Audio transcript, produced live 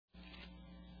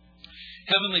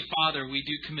Heavenly Father, we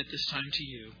do commit this time to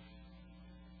you.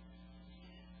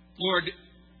 Lord,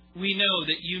 we know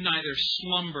that you neither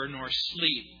slumber nor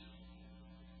sleep.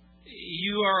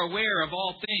 You are aware of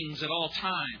all things at all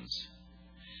times.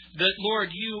 That, Lord,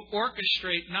 you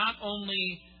orchestrate not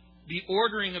only the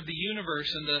ordering of the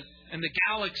universe and the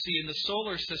galaxy and the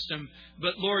solar system,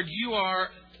 but, Lord, you are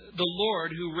the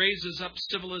Lord who raises up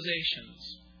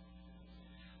civilizations.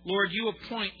 Lord, you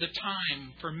appoint the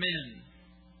time for men.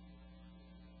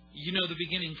 You know the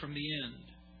beginning from the end.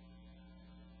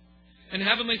 And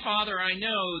Heavenly Father, I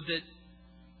know that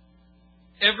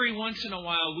every once in a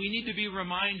while we need to be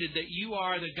reminded that you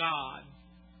are the God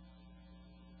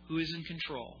who is in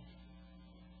control.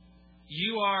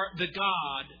 You are the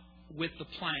God with the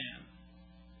plan.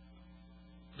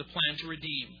 The plan to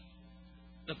redeem.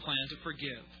 The plan to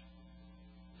forgive.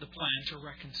 The plan to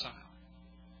reconcile.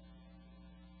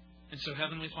 And so,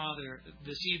 Heavenly Father,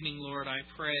 this evening, Lord, I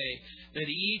pray that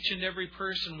each and every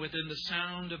person within the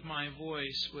sound of my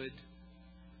voice would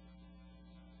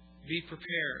be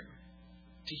prepared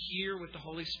to hear what the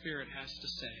Holy Spirit has to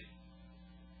say.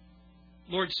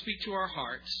 Lord, speak to our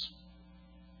hearts.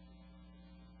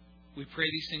 We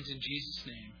pray these things in Jesus'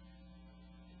 name.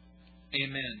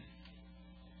 Amen.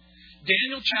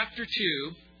 Daniel chapter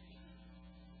 2,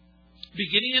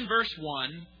 beginning in verse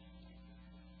 1.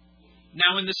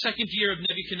 Now in the second year of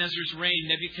Nebuchadnezzar's reign,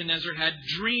 Nebuchadnezzar had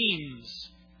dreams,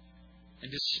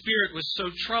 and his spirit was so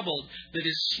troubled that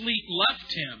his sleep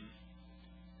left him.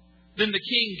 Then the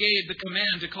king gave the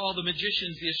command to call the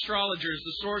magicians, the astrologers,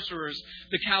 the sorcerers,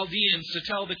 the Chaldeans, to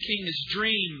tell the king his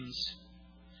dreams.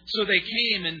 So they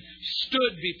came and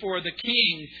stood before the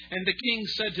king, and the king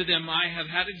said to them, I have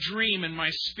had a dream, and my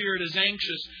spirit is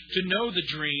anxious to know the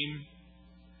dream.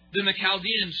 Then the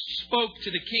Chaldeans spoke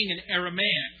to the king in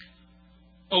Aramaic.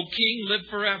 O king, live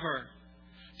forever.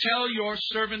 Tell your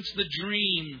servants the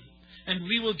dream, and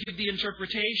we will give the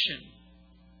interpretation.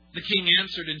 The king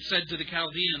answered and said to the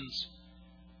Chaldeans,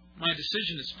 My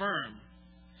decision is firm.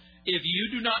 If you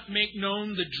do not make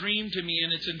known the dream to me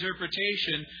and its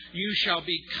interpretation, you shall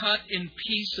be cut in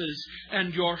pieces,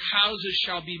 and your houses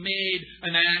shall be made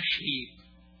an ash heap.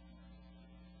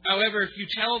 However, if you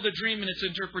tell the dream and its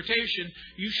interpretation,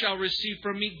 you shall receive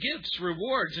from me gifts,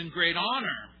 rewards, and great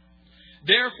honor.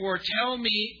 Therefore, tell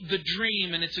me the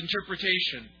dream and its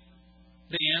interpretation.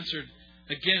 They answered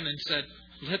again and said,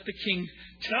 Let the king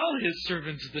tell his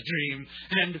servants the dream,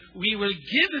 and we will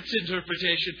give its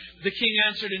interpretation. The king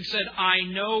answered and said, I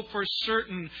know for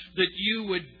certain that you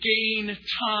would gain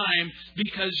time,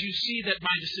 because you see that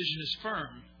my decision is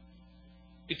firm.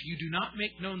 If you do not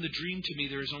make known the dream to me,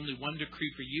 there is only one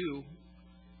decree for you.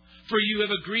 For you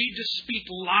have agreed to speak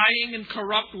lying and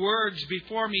corrupt words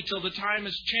before me till the time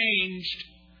is changed.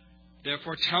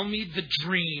 Therefore tell me the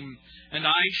dream, and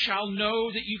I shall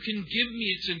know that you can give me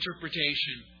its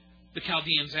interpretation. The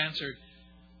Chaldeans answered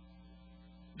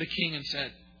the king and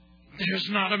said, There's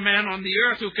not a man on the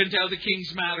earth who can tell the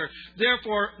king's matter.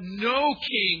 Therefore no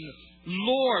king,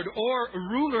 lord, or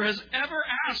ruler has ever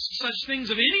asked such things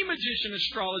of any magician,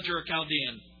 astrologer, or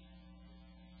Chaldean.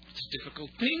 It's a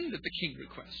difficult thing that the king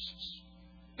requests.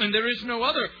 And there is no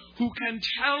other who can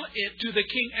tell it to the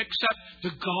king except the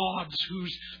gods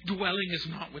whose dwelling is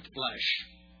not with flesh.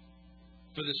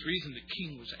 For this reason the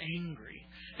king was angry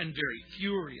and very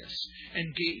furious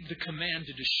and gave the command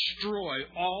to destroy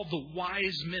all the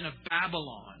wise men of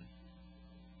Babylon.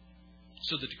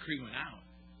 So the decree went out,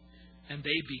 and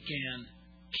they began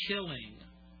killing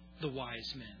the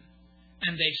wise men.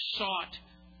 And they sought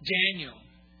Daniel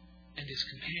and his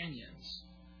companions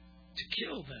to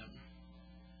kill them.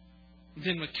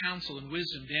 Then with counsel and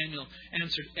wisdom, Daniel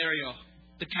answered Arioch,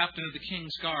 the captain of the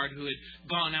king's guard, who had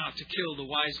gone out to kill the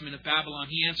wise men of Babylon.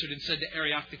 He answered and said to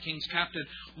Arioch, the king's captain,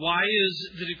 Why is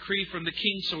the decree from the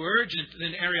king so urgent?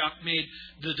 Then Arioch made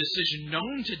the decision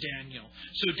known to Daniel.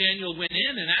 So Daniel went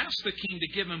in and asked the king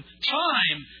to give him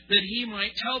time that he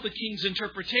might tell the king's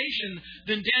interpretation.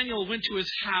 Then Daniel went to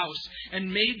his house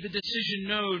and made the decision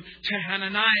known to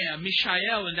Hananiah,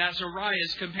 Mishael, and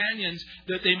Azariah's companions,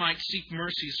 that they might seek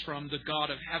mercies from the God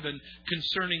of heaven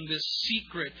concerning this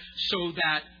secret, so that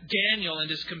Daniel and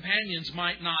his companions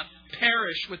might not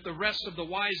perish with the rest of the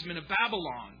wise men of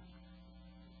Babylon.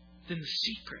 Then the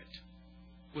secret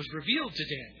was revealed to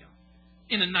Daniel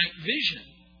in a night vision.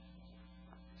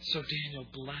 So Daniel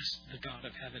blessed the God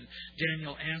of heaven.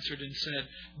 Daniel answered and said,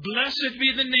 Blessed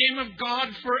be the name of God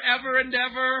forever and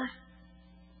ever,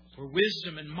 for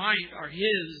wisdom and might are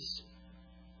His,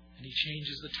 And He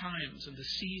changes the times and the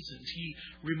seasons. He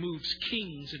removes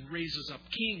kings and raises up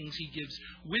kings. He gives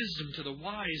wisdom to the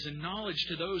wise and knowledge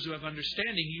to those who have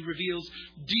understanding. He reveals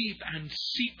deep and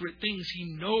secret things.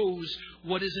 He knows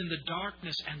what is in the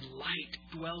darkness, and light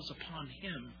dwells upon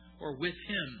Him or with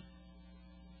Him.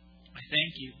 I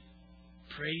thank You,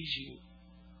 praise You.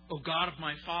 O God of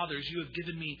my fathers, You have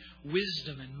given me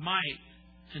wisdom and might,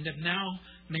 and have now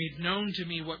made known to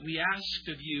me what we asked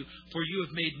of You, for You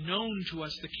have made known to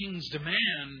us the king's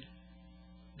demand.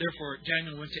 Therefore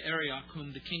Daniel went to Arioch,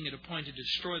 whom the king had appointed to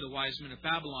destroy the wise men of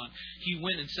Babylon. He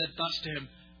went and said thus to him,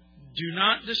 Do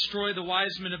not destroy the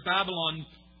wise men of Babylon.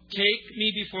 Take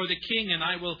me before the king, and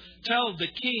I will tell the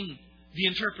king the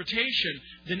interpretation.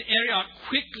 Then Arioch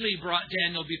quickly brought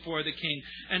Daniel before the king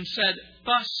and said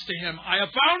thus to him, I have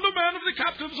found a man of the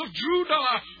captives of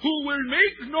Judah who will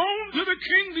make known to the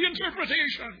king the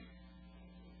interpretation.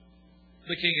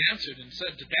 The king answered and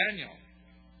said to Daniel,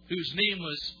 whose name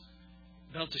was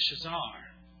Belteshazzar,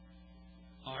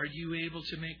 Are you able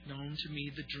to make known to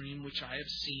me the dream which I have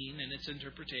seen and its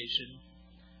interpretation?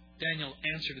 Daniel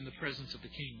answered in the presence of the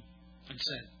king and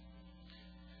said,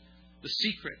 The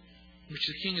secret which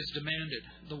the king has demanded,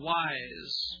 the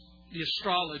wise, the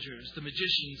astrologers, the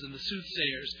magicians, and the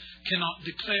soothsayers cannot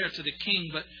declare to the king,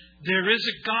 but there is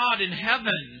a God in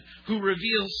heaven who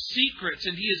reveals secrets,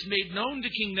 and He has made known to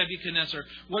King Nebuchadnezzar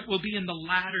what will be in the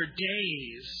latter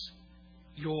days.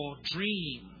 Your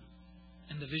dream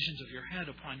and the visions of your head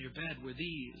upon your bed were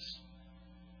these.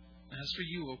 As for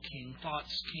you, O king,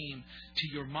 thoughts came to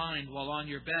your mind while on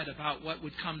your bed about what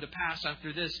would come to pass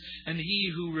after this, and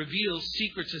He who reveals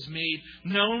secrets has made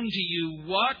known to you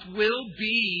what will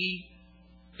be.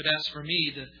 But as for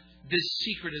me, this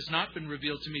secret has not been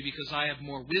revealed to me because I have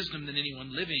more wisdom than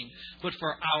anyone living, but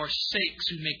for our sakes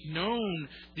who make known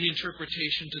the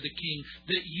interpretation to the king,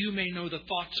 that you may know the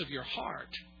thoughts of your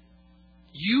heart.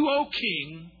 You, O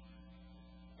king,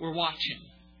 were watching,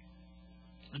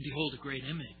 and behold, a great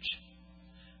image.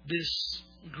 This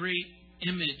great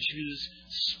image, whose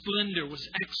splendor was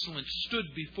excellent, stood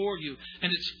before you,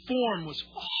 and its form was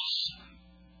awesome.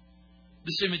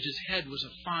 This image's head was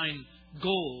of fine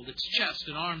gold, its chest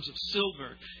and arms of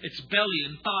silver, its belly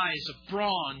and thighs of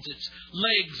bronze, its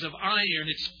legs of iron,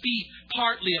 its feet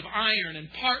partly of iron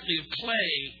and partly of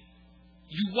clay.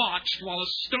 You watched while a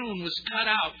stone was cut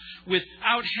out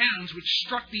without hands, which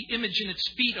struck the image in its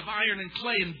feet of iron and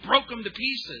clay and broke them to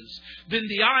pieces. Then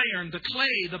the iron, the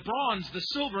clay, the bronze, the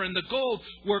silver, and the gold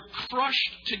were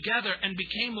crushed together and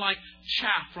became like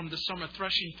chaff from the summer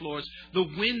threshing floors. The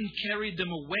wind carried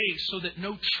them away so that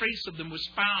no trace of them was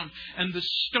found. And the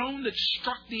stone that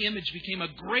struck the image became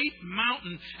a great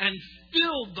mountain and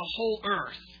filled the whole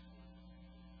earth.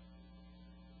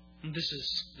 And this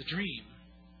is the dream.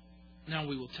 Now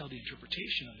we will tell the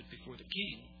interpretation of it before the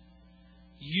king.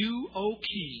 You, O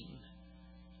king,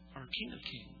 are King of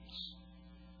kings.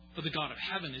 For the God of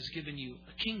heaven has given you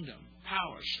a kingdom,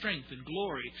 power, strength, and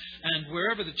glory. And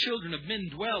wherever the children of men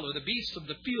dwell, or the beasts of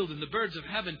the field and the birds of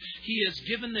heaven, He has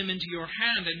given them into your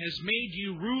hand and has made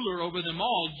you ruler over them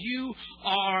all. You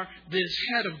are this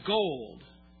head of gold.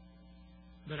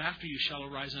 But after you shall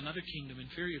arise another kingdom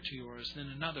inferior to yours, then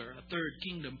another, a third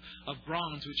kingdom of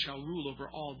bronze, which shall rule over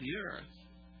all the earth.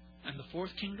 And the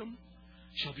fourth kingdom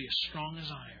shall be as strong as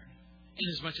iron,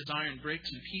 inasmuch as iron breaks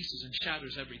in pieces and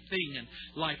shatters everything, and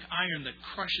like iron that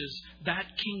crushes, that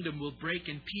kingdom will break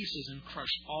in pieces and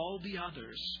crush all the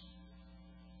others.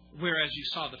 Whereas you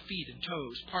saw the feet and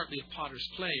toes, partly of potter's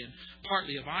clay and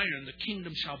partly of iron, the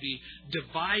kingdom shall be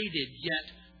divided,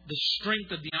 yet the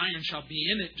strength of the iron shall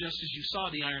be in it, just as you saw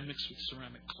the iron mixed with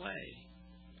ceramic clay.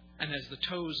 And as the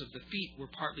toes of the feet were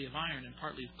partly of iron and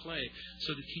partly of clay,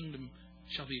 so the kingdom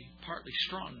shall be partly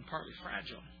strong and partly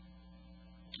fragile.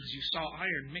 As you saw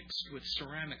iron mixed with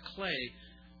ceramic clay,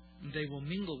 they will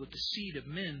mingle with the seed of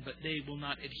men, but they will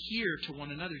not adhere to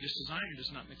one another, just as iron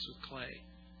does not mix with clay.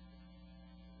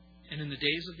 And in the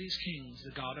days of these kings,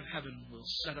 the God of heaven will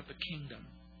set up a kingdom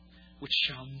which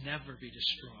shall never be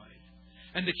destroyed.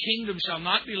 And the kingdom shall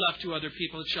not be left to other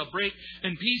people. It shall break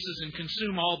in pieces and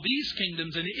consume all these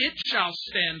kingdoms, and it shall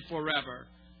stand forever.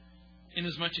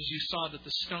 Inasmuch as you saw that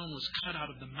the stone was cut out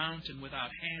of the mountain without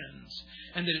hands,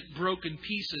 and that it broke in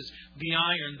pieces the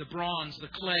iron, the bronze, the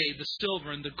clay, the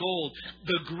silver, and the gold,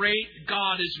 the great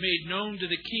God has made known to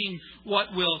the king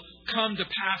what will come to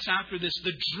pass after this.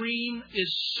 The dream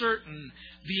is certain.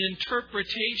 The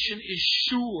interpretation is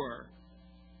sure.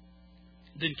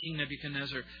 Then King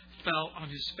Nebuchadnezzar fell on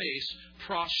his face,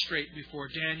 prostrate before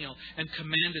Daniel, and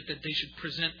commanded that they should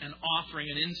present an offering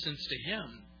and incense to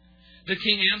him. The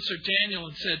king answered Daniel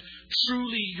and said,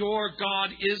 "Truly your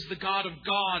God is the God of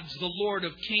gods, the Lord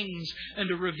of kings, and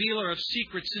a revealer of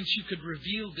secrets, since you could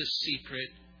reveal this secret."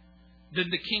 Then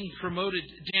the king promoted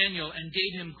Daniel and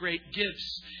gave him great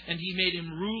gifts, and he made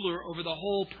him ruler over the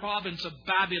whole province of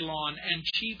Babylon and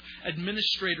chief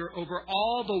administrator over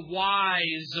all the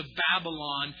wise of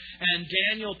Babylon. And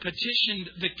Daniel petitioned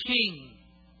the king,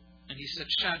 and he set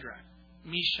Shadrach,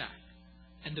 Meshach,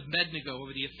 and Abednego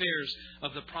over the affairs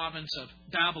of the province of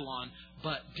Babylon.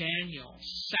 But Daniel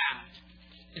sat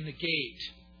in the gate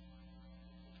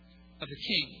of the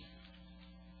king.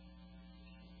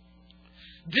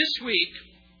 This week,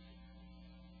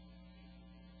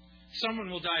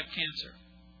 someone will die of cancer.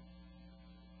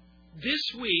 This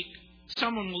week,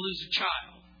 someone will lose a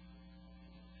child.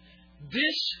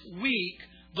 This week,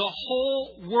 the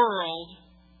whole world,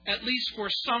 at least for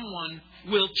someone,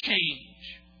 will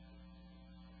change.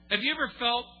 Have you ever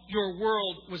felt your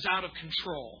world was out of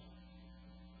control?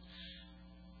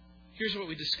 Here's what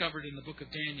we discovered in the book of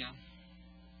Daniel.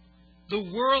 The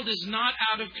world is not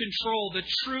out of control. The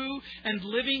true and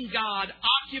living God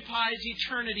occupies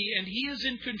eternity, and He is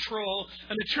in control.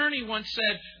 An attorney once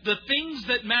said, "The things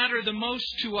that matter the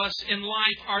most to us in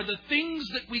life are the things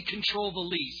that we control the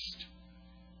least."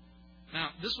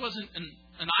 Now, this wasn't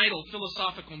an idle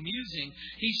philosophical musing.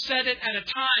 He said it at a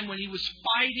time when he was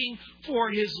fighting for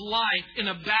his life in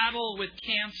a battle with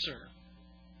cancer.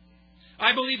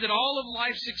 I believe that all of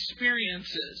life's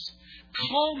experiences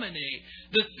culminate.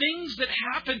 The things that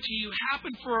happen to you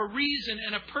happen for a reason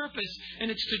and a purpose,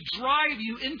 and it's to drive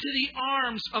you into the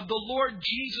arms of the Lord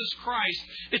Jesus Christ.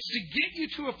 It's to get you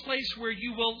to a place where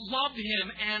you will love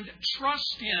Him and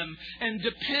trust Him and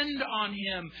depend on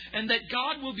Him, and that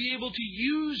God will be able to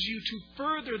use you to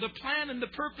further the plan and the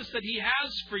purpose that He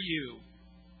has for you.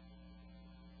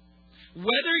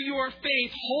 Whether your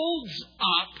faith holds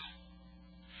up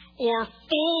or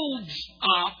folds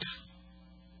up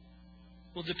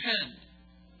will depend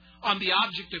on the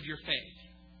object of your faith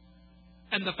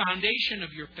and the foundation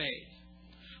of your faith.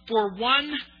 For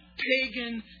one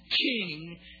pagan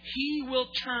king, he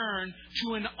will turn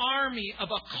to an army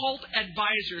of occult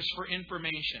advisors for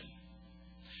information.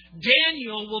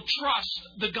 Daniel will trust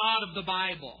the God of the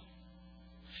Bible.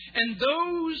 And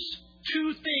those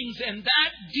two things and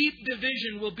that deep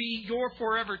division will be your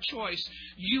forever choice.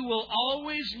 You will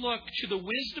always look to the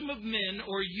wisdom of men,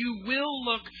 or you will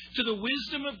look to the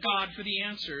wisdom of God for the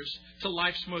answers to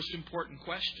life's most important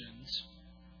questions.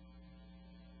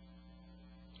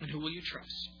 And who will you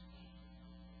trust?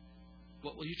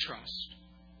 What will you trust?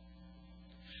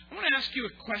 I want to ask you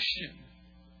a question.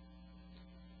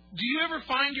 Do you ever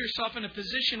find yourself in a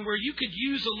position where you could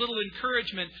use a little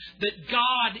encouragement that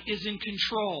God is in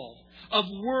control of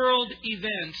world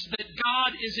events, that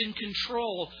God is in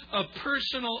control of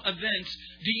personal events?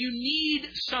 Do you need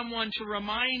someone to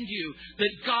remind you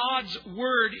that God's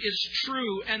Word is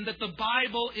true and that the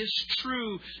Bible is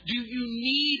true? Do you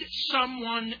need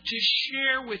someone to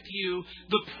share with you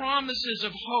the promises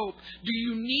of hope? Do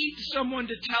you need someone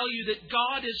to tell you that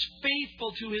God is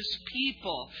faithful to His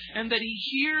people and that He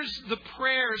hears the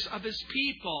prayers of His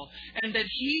people and that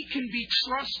He can be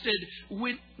trusted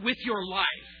with your life?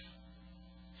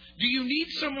 Do you need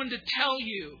someone to tell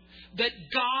you that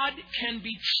God can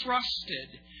be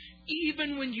trusted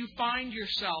even when you find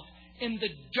yourself in the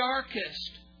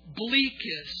darkest,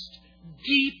 bleakest,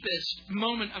 deepest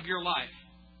moment of your life?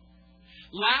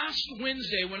 Last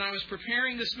Wednesday, when I was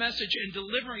preparing this message and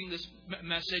delivering this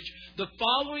message, the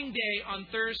following day on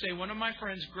Thursday, one of my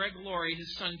friends, Greg Laurie,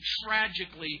 his son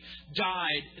tragically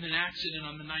died in an accident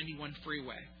on the 91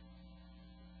 freeway.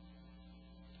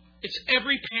 It's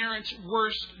every parent's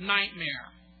worst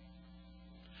nightmare.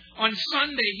 On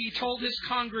Sunday, he told his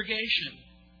congregation,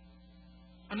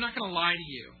 "I'm not going to lie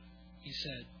to you," he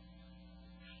said.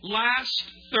 "Last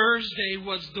Thursday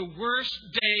was the worst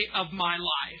day of my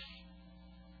life."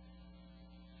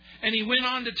 And he went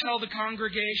on to tell the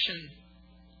congregation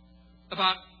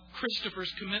about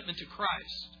Christopher's commitment to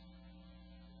Christ.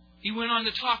 He went on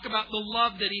to talk about the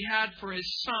love that he had for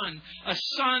his son, a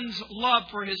son's love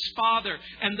for his father,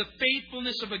 and the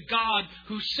faithfulness of a God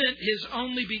who sent His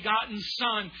only begotten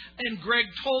Son. And Greg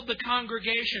told the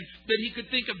congregation that he could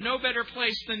think of no better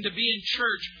place than to be in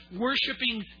church,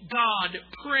 worshiping God,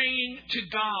 praying to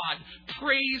God,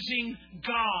 praising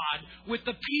God with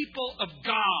the people of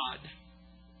God.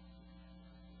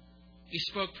 He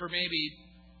spoke for maybe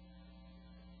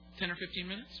 10 or 15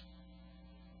 minutes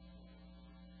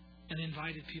and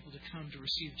invited people to come to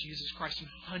receive Jesus Christ, and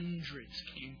hundreds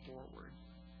came forward.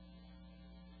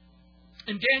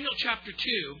 In Daniel chapter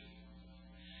 2,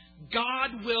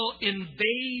 God will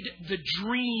invade the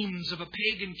dreams of a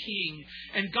pagan king,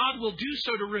 and God will do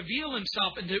so to reveal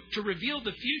himself and to reveal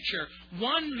the future.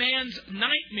 One man's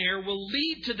nightmare will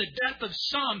lead to the death of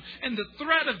some and the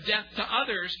threat of death to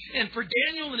others. And for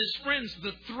Daniel and his friends,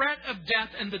 the threat of death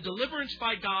and the deliverance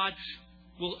by God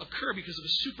will occur because of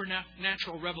a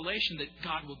supernatural revelation that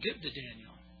God will give to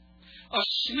Daniel. A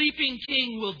sleeping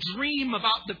king will dream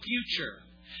about the future.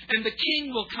 And the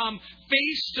king will come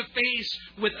face to face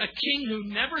with a king who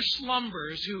never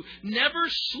slumbers, who never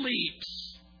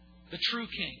sleeps. The true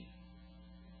king.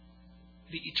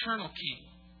 The eternal king.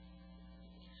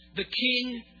 The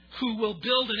king who will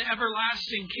build an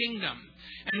everlasting kingdom.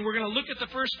 And we're going to look at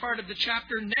the first part of the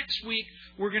chapter. Next week,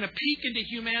 we're going to peek into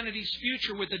humanity's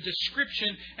future with a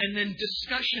description and then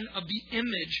discussion of the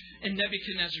image in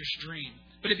Nebuchadnezzar's dream.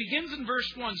 But it begins in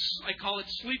verse 1. I call it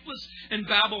Sleepless in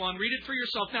Babylon. Read it for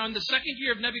yourself. Now, in the second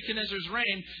year of Nebuchadnezzar's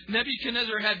reign,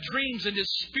 Nebuchadnezzar had dreams, and his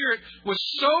spirit was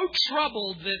so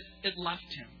troubled that it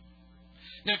left him.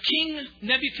 Now, King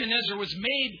Nebuchadnezzar was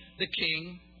made the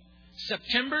king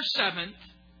September 7th,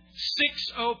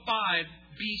 605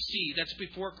 BC. That's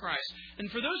before Christ. And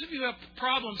for those of you who have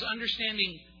problems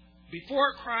understanding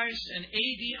before Christ and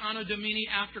AD, Anno Domini,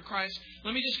 after Christ,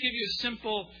 let me just give you a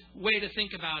simple way to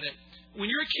think about it. When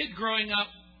you're a kid growing up,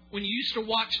 when you used to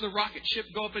watch the rocket ship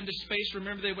go up into space,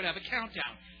 remember they would have a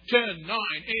countdown. 10, 9,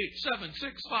 8, 7,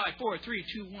 6, 5, 4, 3,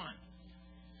 2, 1.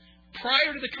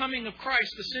 Prior to the coming of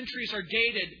Christ, the centuries are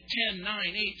dated 10,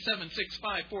 9, 8, 7, 6,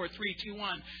 5, 4, 3, 2,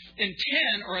 1. In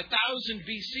 10 or 1000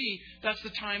 BC, that's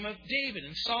the time of David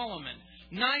and Solomon.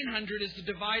 900 is the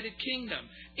divided kingdom.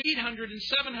 800 and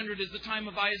 700 is the time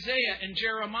of Isaiah and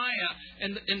Jeremiah.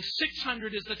 And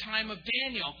 600 is the time of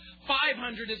Daniel.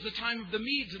 500 is the time of the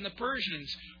Medes and the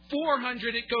Persians.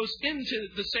 400 it goes into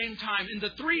the same time. In the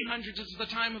 300s is the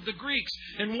time of the Greeks.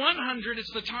 And 100 is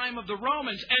the time of the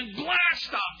Romans. And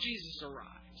blast off, Jesus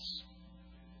arrives.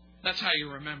 That's how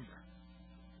you remember.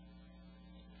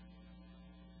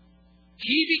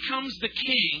 He becomes the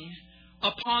king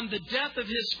upon the death of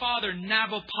his father,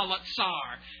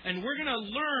 Nabopolassar. And we're going to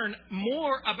learn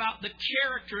more about the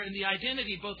character and the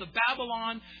identity both of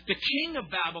Babylon, the king of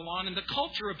Babylon, and the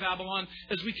culture of Babylon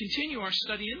as we continue our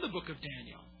study in the book of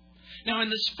Daniel. Now, in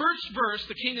this first verse,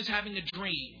 the king is having a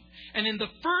dream. And in the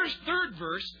third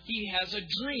verse, he has a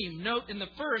dream. Note, in the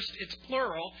first, it's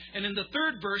plural. And in the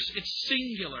third verse, it's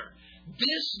singular.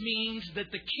 This means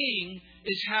that the king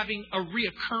is having a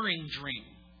reoccurring dream.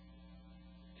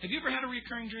 Have you ever had a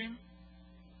recurring dream?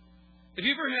 Have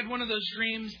you ever had one of those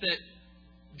dreams that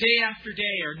day after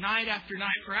day or night after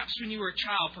night, perhaps when you were a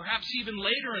child, perhaps even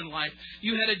later in life,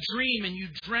 you had a dream and you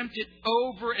dreamt it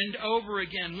over and over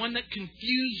again, one that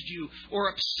confused you or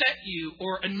upset you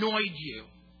or annoyed you?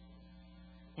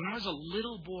 When I was a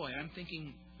little boy, I'm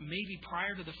thinking maybe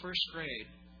prior to the first grade,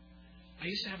 I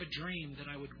used to have a dream that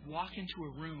I would walk into a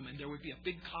room and there would be a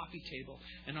big coffee table.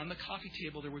 And on the coffee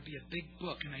table there would be a big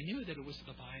book. And I knew that it was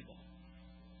the Bible.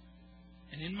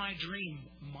 And in my dream,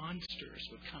 monsters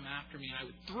would come after me. And I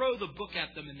would throw the book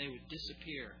at them and they would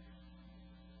disappear.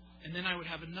 And then I would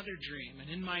have another dream. And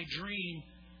in my dream,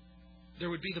 there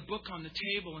would be the book on the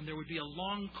table and there would be a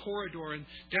long corridor. And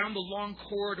down the long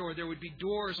corridor, there would be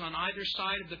doors on either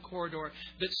side of the corridor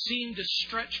that seemed to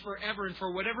stretch forever. And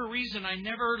for whatever reason, I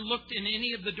never looked in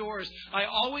any of the doors. I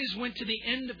always went to the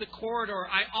end of the corridor.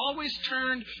 I always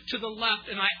turned to the left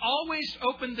and I always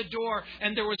opened the door.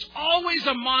 And there was always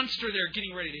a monster there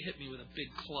getting ready to hit me with a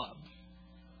big club.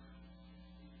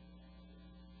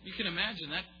 You can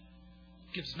imagine that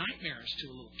gives nightmares to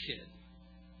a little kid.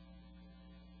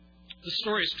 The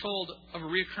story is told of a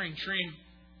recurring dream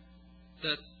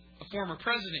that a former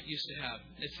president used to have.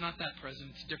 It's not that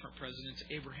president, it's a different president. It's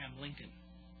Abraham Lincoln.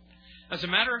 As a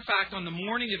matter of fact, on the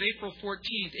morning of April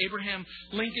 14th, Abraham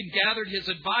Lincoln gathered his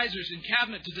advisors and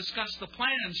cabinet to discuss the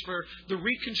plans for the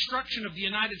reconstruction of the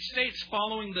United States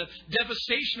following the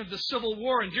devastation of the Civil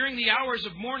War. And during the hours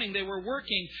of morning, they were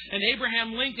working, and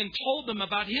Abraham Lincoln told them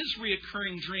about his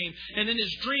reoccurring dream. And in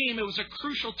his dream, it was a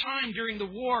crucial time during the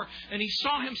war, and he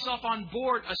saw himself on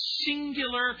board a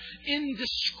singular,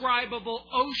 indescribable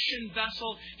ocean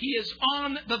vessel. He is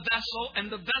on the vessel,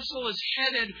 and the vessel is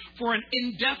headed for an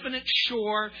indefinite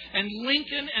shore, and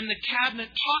Lincoln and the cabinet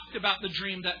talked about the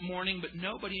dream that morning, but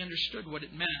nobody understood what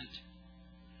it meant.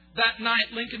 That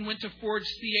night, Lincoln went to Ford's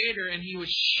Theater, and he was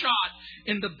shot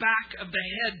in the back of the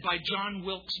head by John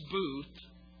Wilkes Booth.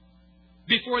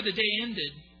 Before the day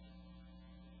ended,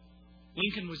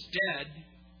 Lincoln was dead.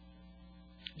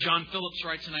 John Phillips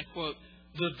writes, and I quote,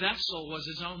 "The vessel was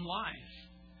his own life.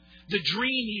 The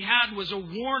dream he had was a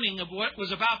warning of what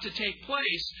was about to take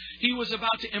place. He was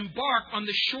about to embark on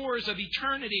the shores of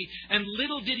eternity, and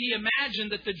little did he imagine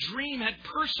that the dream had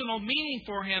personal meaning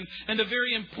for him and a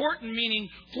very important meaning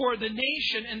for the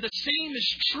nation. And the same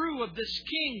is true of this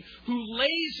king who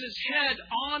lays his head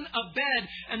on a bed,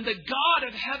 and the God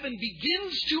of heaven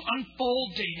begins to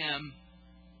unfold to him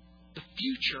the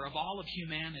future of all of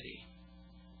humanity.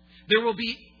 There will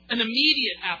be an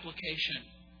immediate application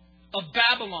of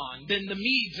Babylon, then the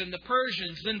Medes and the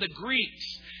Persians, then the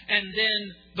Greeks, and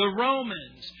then the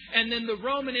Romans. And then the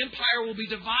Roman Empire will be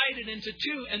divided into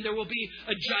two, and there will be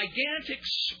a gigantic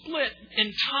split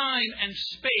in time and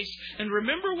space. And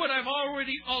remember what I've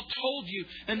already told you,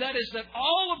 and that is that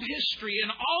all of history and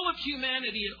all of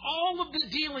humanity and all of the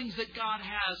dealings that God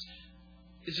has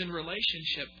is in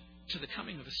relationship to the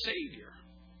coming of a Savior.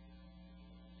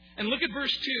 And look at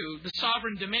verse 2, the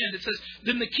sovereign demand. It says,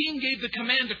 "Then the king gave the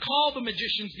command to call the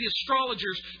magicians, the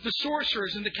astrologers, the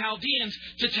sorcerers, and the Chaldeans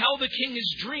to tell the king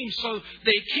his dream." So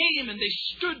they came and they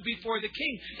stood before the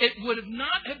king. It would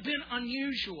not have been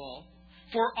unusual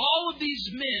for all of these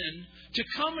men to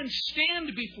come and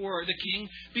stand before the king,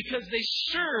 because they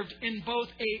served in both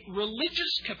a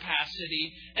religious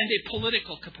capacity and a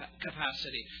political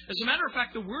capacity. As a matter of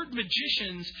fact, the word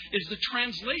magicians is the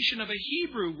translation of a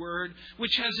Hebrew word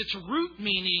which has its root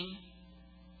meaning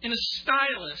in a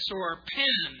stylus or a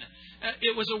pen.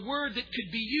 It was a word that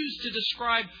could be used to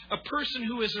describe a person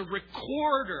who is a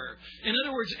recorder. In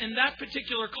other words, in that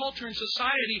particular culture and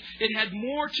society, it had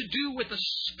more to do with a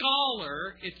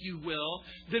scholar, if you will,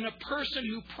 than a person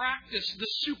who practiced the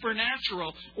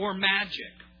supernatural or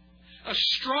magic.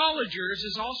 Astrologers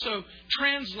is also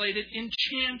translated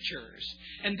enchanters.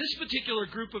 And this particular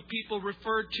group of people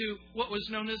referred to what was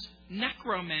known as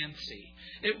necromancy.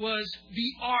 It was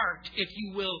the art, if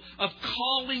you will, of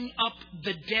calling up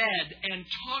the dead and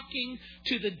talking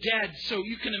to the dead. So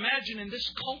you can imagine in this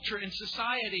culture and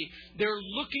society, they're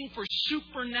looking for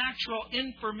supernatural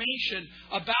information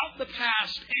about the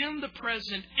past and the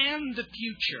present and the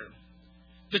future.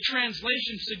 The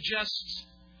translation suggests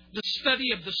the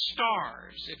study of the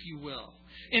stars, if you will,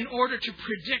 in order to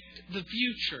predict the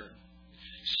future.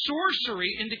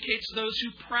 Sorcery indicates those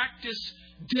who practice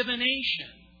divination,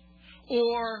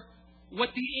 or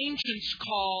what the ancients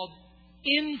called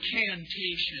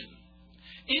incantation.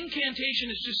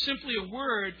 Incantation is just simply a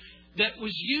word that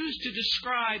was used to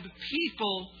describe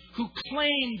people who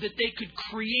claimed that they could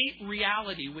create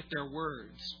reality with their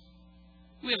words.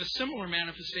 We have a similar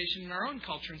manifestation in our own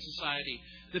culture and society.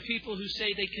 The people who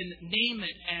say they can name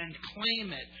it and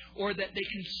claim it, or that they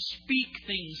can speak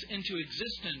things into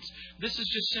existence. This is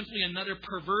just simply another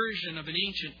perversion of an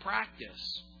ancient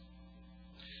practice.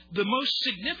 The most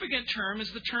significant term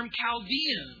is the term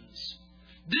Chaldeans.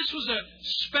 This was a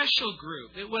special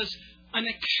group. It was an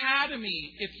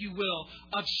academy, if you will,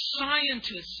 of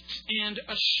scientists and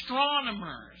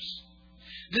astronomers.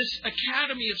 This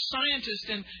academy of scientists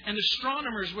and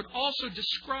astronomers would also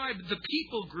describe the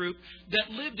people group that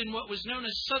lived in what was known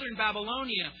as southern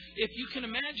Babylonia. If you can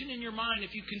imagine in your mind,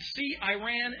 if you can see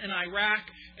Iran and Iraq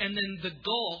and then the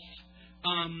Gulf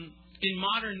in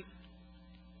modern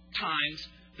times,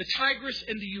 the Tigris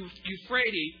and the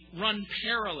Euphrates run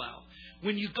parallel.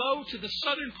 When you go to the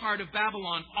southern part of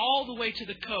Babylon all the way to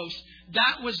the coast,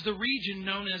 that was the region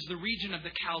known as the region of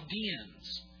the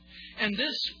Chaldeans. And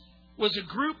this was a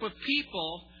group of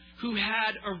people who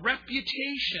had a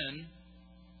reputation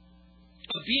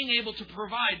of being able to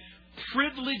provide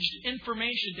privileged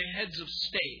information to heads of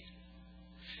state.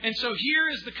 And so here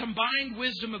is the combined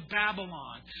wisdom of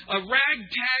Babylon, a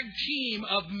ragtag team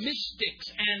of mystics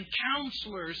and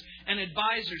counselors and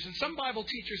advisors. And some Bible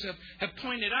teachers have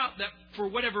pointed out that for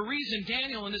whatever reason,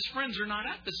 Daniel and his friends are not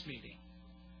at this meeting.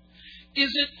 Is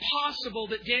it possible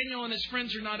that Daniel and his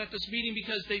friends are not at this meeting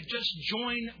because they've just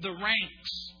joined the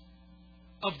ranks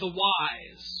of the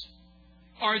wise?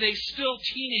 Are they still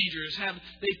teenagers? Have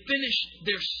they finished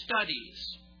their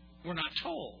studies? We're not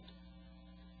told.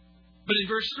 But in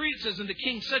verse 3 it says, "And the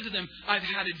king said to them, I've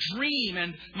had a dream,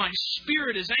 and my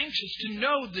spirit is anxious to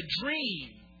know the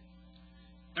dream."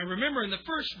 Now remember, in the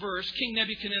first verse, King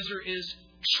Nebuchadnezzar is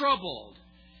troubled.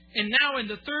 And now in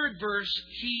the third verse,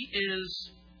 he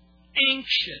is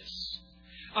anxious.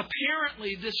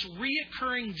 Apparently, this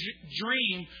reoccurring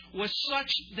dream was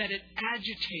such that it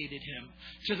agitated him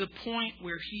to the point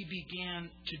where he began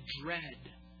to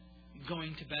dread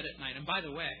going to bed at night. And by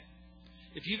the way,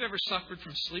 if you've ever suffered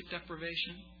from sleep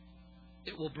deprivation,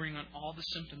 it will bring on all the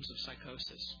symptoms of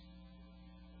psychosis.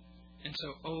 And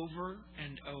so over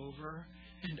and over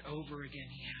and over again,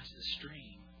 he has this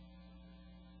dream.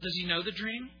 Does he know the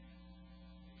dream?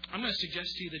 I'm going to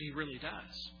suggest to you that he really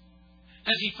does.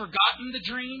 Has he forgotten the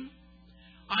dream?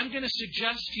 I'm going to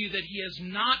suggest to you that he has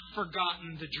not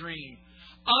forgotten the dream.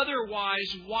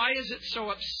 Otherwise, why is it so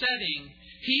upsetting?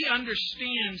 He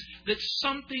understands that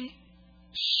something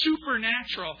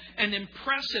supernatural and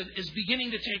impressive is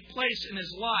beginning to take place in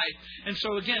his life. And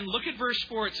so again, look at verse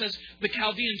 4. It says, the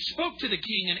Chaldeans spoke to the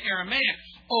king in Aramaic.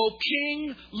 O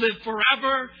king, live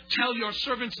forever. Tell your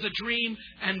servants the dream,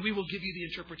 and we will give you the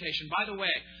interpretation. By the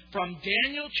way, from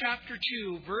Daniel chapter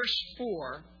 2, verse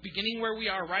 4, beginning where we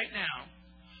are right now,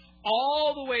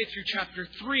 all the way through chapter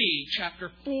 3, chapter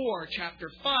 4,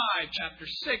 chapter 5, chapter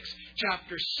 6,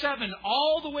 chapter 7,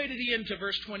 all the way to the end to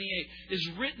verse 28 is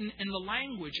written in the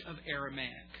language of Aramaic.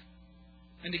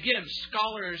 And again,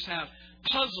 scholars have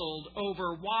puzzled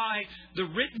over why the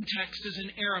written text is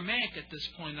in Aramaic at this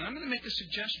point. And I'm going to make a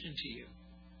suggestion to you.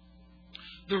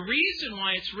 The reason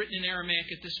why it's written in Aramaic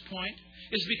at this point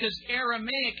is because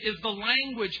Aramaic is the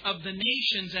language of the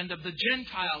nations and of the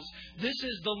Gentiles. This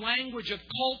is the language of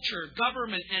culture,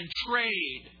 government, and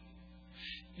trade.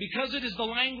 Because it is the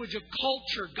language of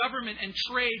culture, government, and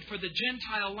trade for the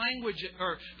Gentile language,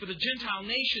 or for the Gentile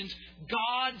nations,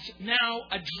 God's now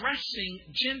addressing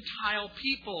Gentile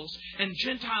peoples and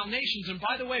Gentile nations. And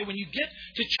by the way, when you get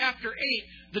to chapter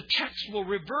 8, the text will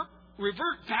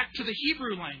revert back to the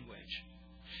Hebrew language.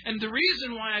 And the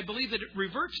reason why I believe that it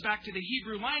reverts back to the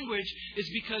Hebrew language is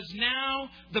because now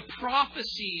the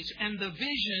prophecies and the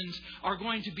visions are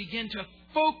going to begin to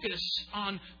focus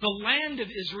on the land of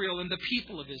Israel and the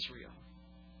people of Israel.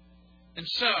 And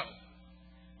so,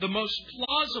 the most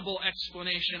plausible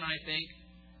explanation, I think,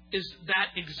 is that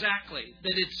exactly.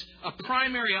 That it's a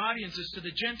primary audience is to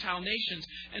the Gentile nations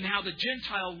and how the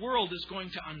Gentile world is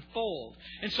going to unfold.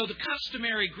 And so the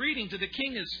customary greeting to the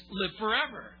king is, live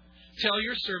forever. Tell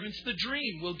your servants the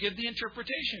dream. We'll give the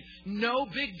interpretation. No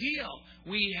big deal.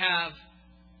 We have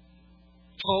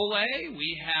Tole,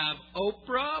 we have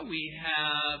Oprah, we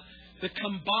have the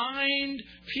combined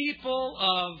people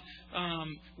of,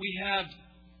 we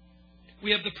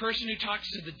have the person who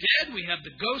talks to the dead, we have the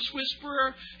ghost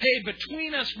whisperer. Hey,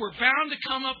 between us, we're bound to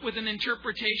come up with an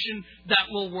interpretation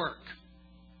that will work.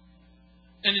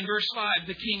 And in verse 5,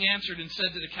 the king answered and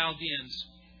said to the Chaldeans,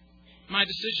 my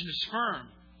decision is firm.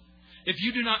 If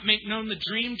you do not make known the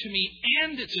dream to me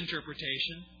and its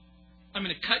interpretation, I'm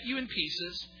going to cut you in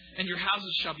pieces, and your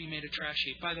houses shall be made a trash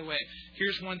heap. By the way,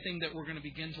 here's one thing that we're going to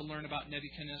begin to learn about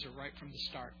Nebuchadnezzar right from the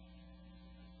start.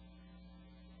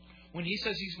 When he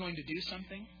says he's going to do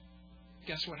something,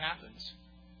 guess what happens?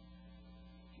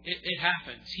 It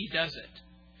happens. He does it.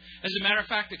 As a matter of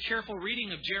fact, a careful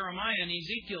reading of Jeremiah and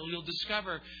Ezekiel, you'll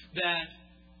discover that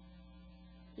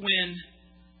when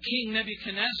King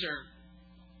Nebuchadnezzar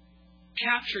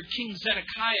captured King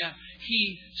Zedekiah,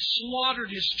 he slaughtered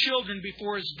his children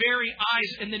before his very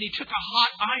eyes, and then he took a hot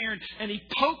iron and he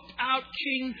poked out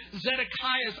King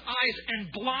Zedekiah's eyes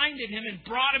and blinded him and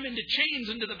brought him into chains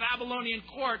into the Babylonian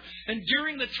court. And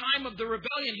during the time of the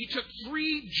rebellion, he took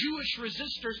 3 Jewish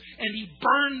resistors and he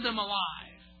burned them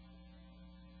alive.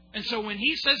 And so when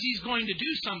he says he's going to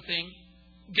do something,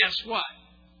 guess what?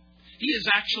 He is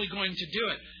actually going to do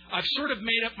it. I've sort of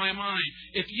made up my mind.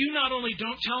 If you not only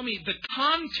don't tell me the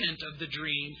content of the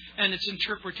dream and its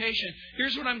interpretation,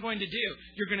 here's what I'm going to do.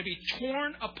 You're going to be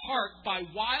torn apart by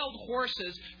wild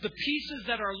horses. The pieces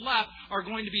that are left are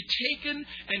going to be taken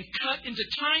and cut into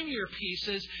tinier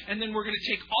pieces, and then we're going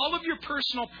to take all of your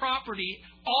personal property,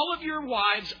 all of your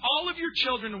wives, all of your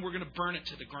children, and we're going to burn it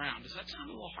to the ground. Does that sound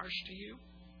a little harsh to you?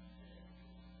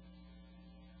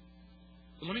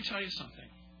 But let me tell you something.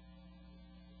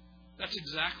 That's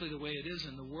exactly the way it is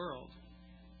in the world.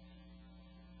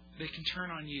 They can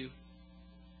turn on you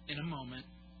in a moment.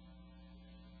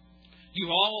 You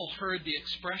all heard the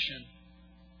expression,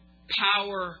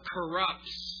 power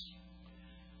corrupts.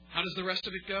 How does the rest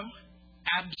of it go?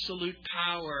 Absolute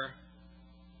power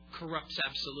corrupts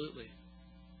absolutely.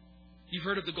 You've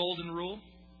heard of the golden rule?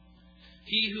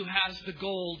 He who has the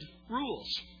gold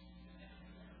rules.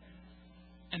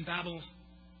 And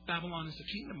Babylon is the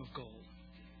kingdom of gold.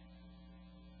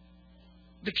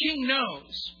 The king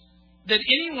knows that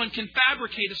anyone can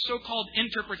fabricate a so-called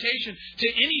interpretation to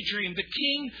any dream. The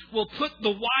king will put the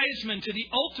wise men to the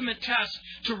ultimate test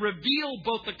to reveal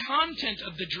both the content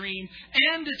of the dream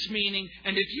and its meaning.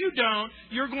 And if you don't,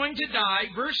 you're going to die.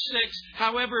 Verse 6,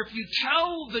 however, if you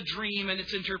tell the dream and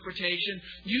its interpretation,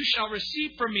 you shall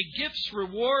receive from me gifts,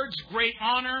 rewards, great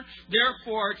honor.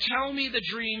 Therefore, tell me the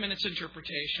dream and its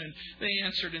interpretation. They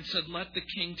answered and said, let the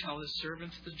king tell his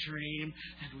servants the dream,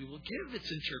 and we will give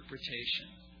its interpretation.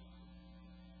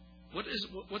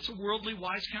 What's a worldly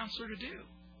wise counselor to do?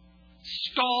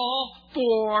 Stall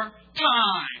for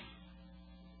time.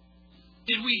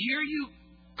 Did we hear you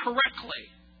correctly?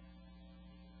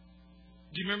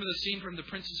 Do you remember the scene from The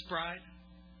Princess Bride?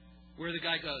 Where the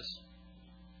guy goes,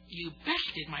 "You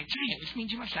bested my giant, which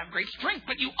means you must have great strength,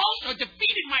 but you also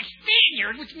defeated my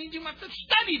Spaniard, which means you must have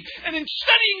studied. And in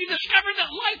studying, you discovered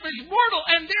that life is mortal,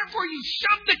 and therefore you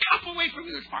shoved the cup away from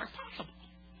you as far as possible."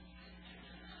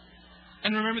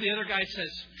 And remember, the other guy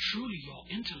says, "Truly, your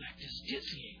intellect is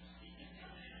dizzying."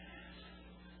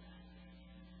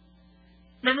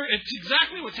 Remember, it's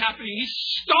exactly what's happening. He's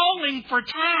stalling for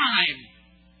time.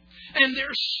 And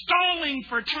they're stalling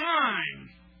for time.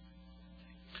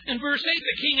 In verse 8,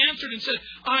 the king answered and said,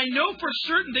 "I know for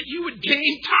certain that you would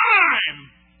gain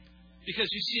time, because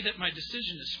you see that my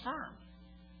decision is firm."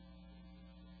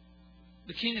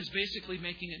 The king is basically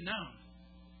making it known.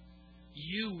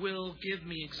 You will give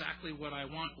me exactly what I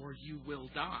want, or you will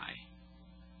die.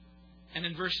 And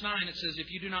in verse 9 it says,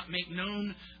 "If you do not make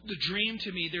known the dream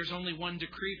to me, there's only one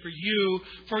decree for you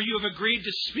have agreed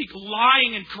to speak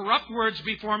lying and corrupt words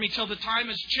before me till the time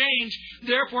has changed.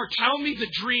 Therefore tell me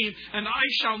the dream, and I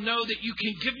shall know that you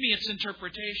can give me its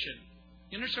interpretation."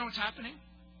 You understand what's happening?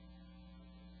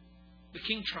 The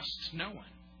king trusts no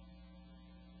one.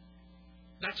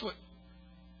 That's what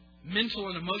mental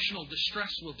and emotional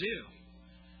distress will do.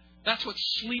 That's what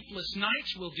sleepless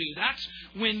nights will do. That's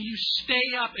when you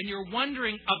stay up and you're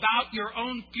wondering about your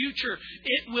own future.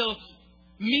 It will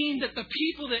mean that the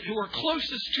people who are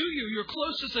closest to you, your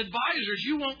closest advisors,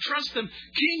 you won't trust them.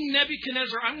 King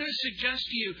Nebuchadnezzar, I'm going to suggest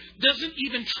to you, doesn't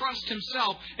even trust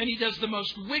himself. And he does the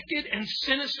most wicked and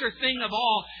sinister thing of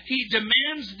all. He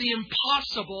demands the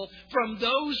impossible from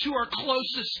those who are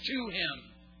closest to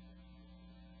him.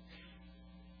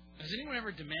 Has anyone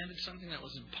ever demanded something that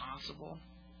was impossible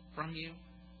from you?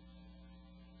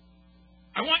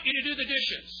 I want you to do the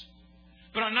dishes,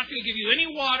 but I'm not going to give you any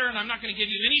water and I'm not going to give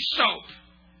you any soap.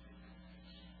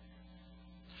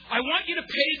 I want you to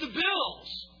pay the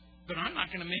bills, but I'm not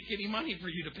going to make any money for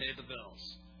you to pay the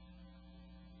bills.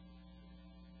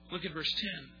 Look at verse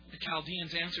 10. The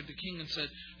Chaldeans answered the king and said,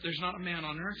 "There's not a man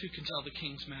on earth who can tell the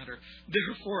king's matter.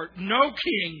 Therefore, no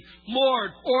king,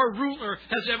 lord, or ruler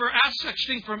has ever asked such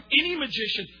thing from any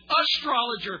magician,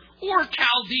 astrologer, or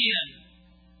Chaldean."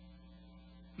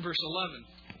 Verse 11.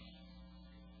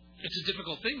 It's a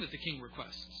difficult thing that the king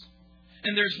requests.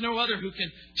 And there's no other who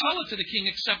can tell it to the king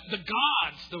except the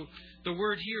gods. The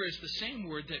word here is the same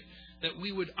word that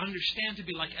we would understand to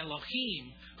be like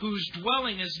Elohim, whose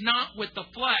dwelling is not with the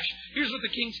flesh. Here's what the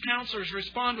king's counselors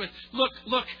respond with.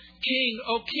 Look, king,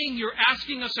 O king, you're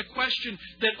asking us a question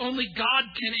that only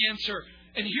God can answer.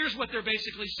 And here's what they're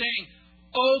basically saying.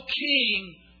 O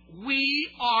king,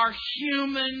 we are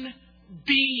human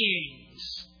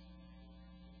beings.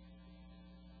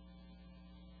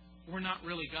 We're not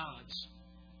really gods.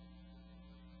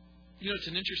 You know, it's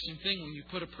an interesting thing when you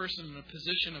put a person in a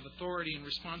position of authority and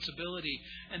responsibility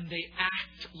and they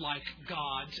act like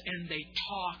gods and they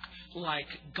talk like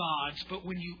gods. But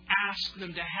when you ask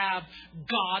them to have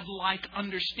God-like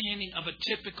understanding of a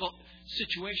typical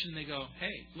situation, they go,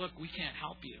 "Hey, look, we can't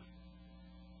help you."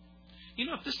 You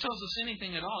know, if this tells us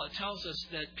anything at all, it tells us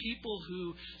that people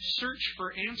who search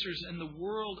for answers in the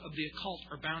world of the occult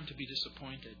are bound to be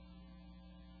disappointed.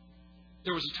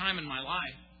 There was a time in my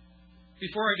life,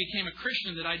 before I became a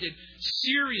Christian, that I did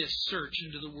serious search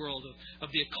into the world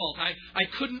of the occult. I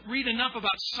couldn't read enough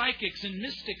about psychics and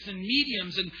mystics and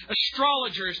mediums and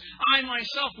astrologers. I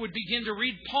myself would begin to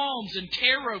read palms and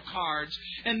tarot cards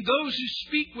and those who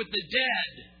speak with the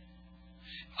dead.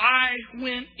 I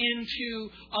went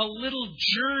into a little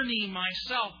journey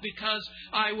myself because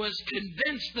I was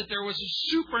convinced that there was a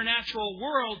supernatural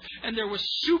world and there was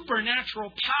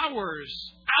supernatural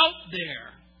powers out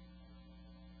there.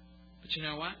 But you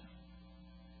know what?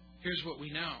 Here's what we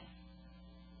know.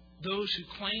 Those who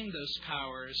claim those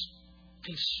powers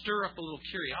can stir up a little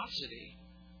curiosity.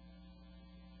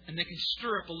 And they can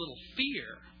stir up a little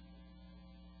fear.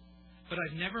 But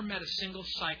I've never met a single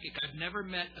psychic. I've never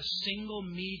met a single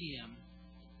medium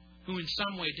who in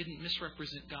some way didn't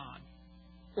misrepresent God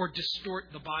or distort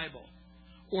the Bible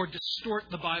or distort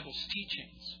the Bible's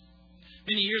teachings.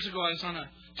 Many years ago, I was on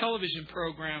a television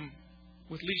program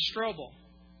with Lee Strobel.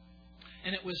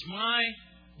 And it was my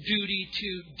duty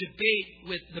to debate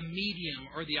with the medium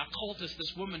or the occultist,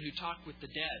 this woman who talked with the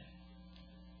dead.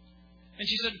 And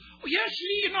she said, "Oh, yes,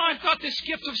 Lee, I've got this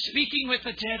gift of speaking with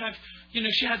the dead.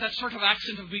 She had that sort of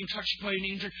accent of being touched by an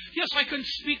angel. Yes, I can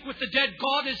speak with the dead.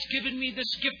 God has given me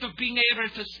this gift of being able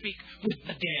to speak with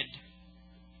the dead."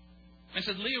 I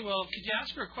said, "Leah, well, could you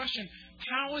ask her a question?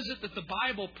 How is it that the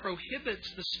Bible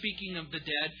prohibits the speaking of the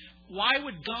dead? Why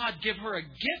would God give her a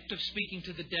gift of speaking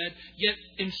to the dead, yet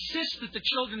insist that the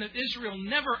children of Israel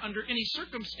never, under any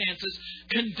circumstances,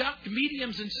 conduct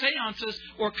mediums and seances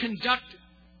or conduct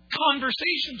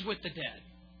conversations with the dead?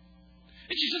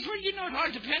 And she says, well, it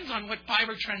all depends on what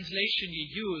Bible translation you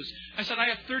use. I said, I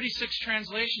have 36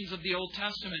 translations of the Old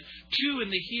Testament, 2 in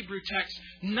the Hebrew text.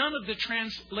 None of the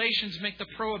translations make the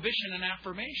prohibition an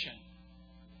affirmation.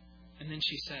 And then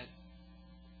she said,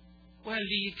 well,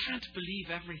 you can't believe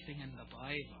everything in the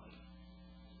Bible.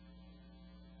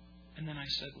 And then I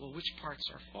said, well, which parts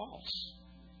are false?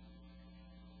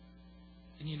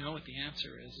 And you know what the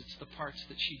answer is. It's the parts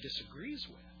that she disagrees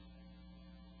with.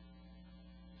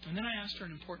 And then I asked her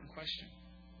an important question.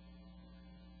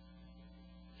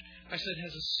 I said,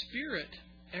 has a spirit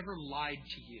ever lied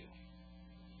to you?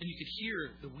 And you could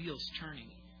hear the wheels turning,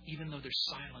 even though there's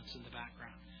silence in the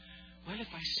background. Well,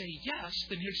 if I say yes,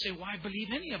 then he'll say, why believe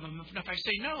any of them? If I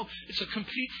say no, it's a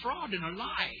complete fraud and a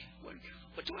lie.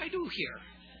 What do I do here?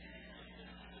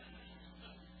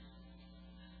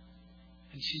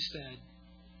 And she said,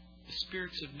 the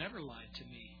spirits have never lied to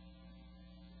me.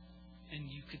 And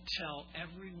you could tell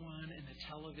everyone in the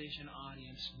television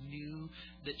audience knew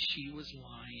that she was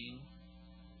lying.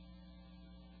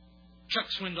 Chuck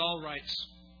Swindoll writes,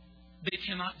 they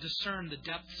cannot discern the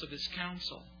depths of his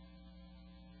counsel.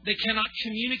 They cannot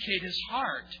communicate his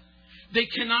heart. They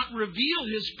cannot reveal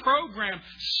his program.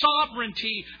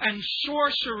 Sovereignty and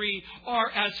sorcery are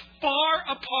as far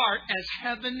apart as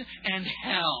heaven and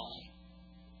hell.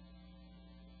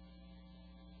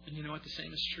 And you know what? The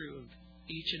same is true of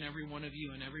each and every one of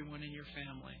you and everyone in your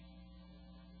family.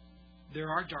 There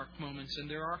are dark moments and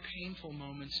there are painful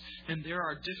moments and there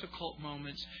are difficult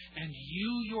moments. And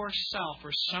you yourself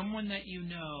or someone that you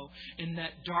know in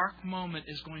that dark moment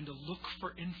is going to look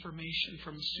for information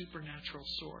from a supernatural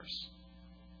source.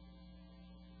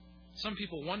 Some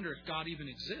people wonder if God even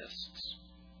exists.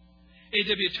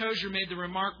 A.W. Tozer made the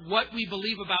remark, what we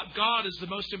believe about God is the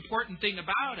most important thing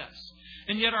about us.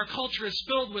 And yet our culture is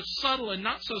filled with subtle and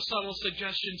not so subtle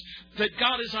suggestions that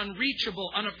God is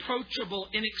unreachable, unapproachable,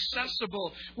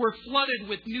 inaccessible. We're flooded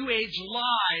with New Age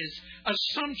lies,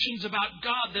 assumptions about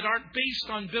God that aren't based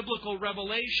on biblical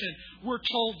revelation. We're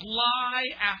told lie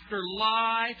after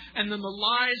lie, and then the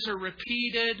lies are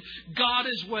repeated. God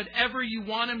is whatever you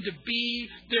want Him to be.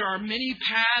 There are many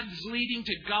paths leading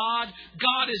to God.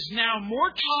 God is now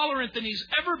more tolerant than He's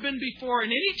ever been before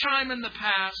in any time in the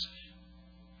past.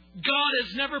 God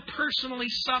has never personally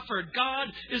suffered. God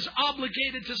is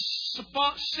obligated to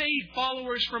save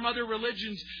followers from other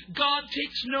religions. God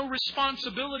takes no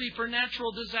responsibility for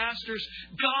natural disasters.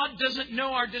 God doesn't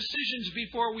know our decisions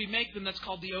before we make them. That's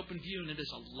called the open view, and it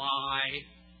is a lie.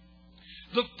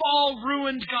 The fall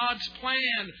ruined God's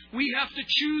plan. We have to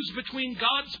choose between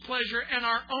God's pleasure and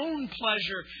our own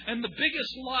pleasure. And the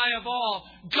biggest lie of all,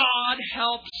 God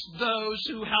helps those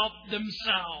who help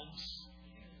themselves.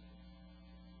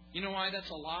 You know why that's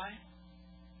a lie?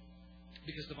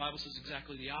 Because the Bible says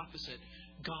exactly the opposite.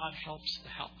 God helps the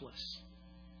helpless,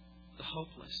 the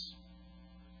hopeless,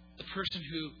 the person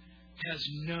who has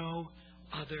no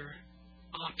other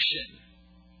option.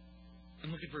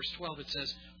 And look at verse 12. It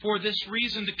says, for this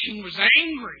reason the king was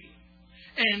angry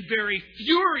and very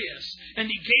furious, and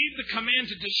he gave the command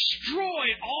to destroy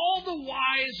all the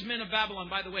wise men of Babylon.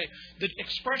 By the way, the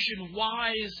expression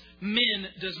wise men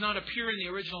does not appear in the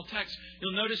original text.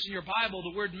 You'll notice in your Bible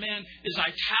the word men is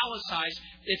italicized.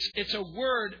 It's a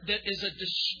word that is a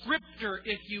descriptor,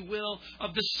 if you will,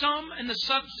 of the sum and the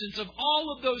substance of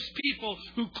all of those people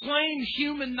who claim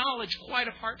human knowledge quite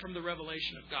apart from the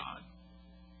revelation of God.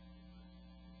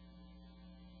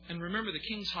 And remember, the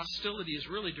king's hostility is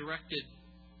really directed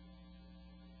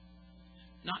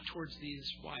not towards these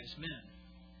wise men,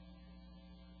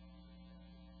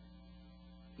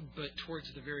 but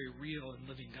towards the very real and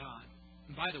living God.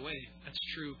 And by the way, that's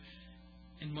true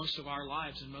in most of our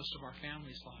lives and most of our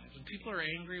families' lives. When people are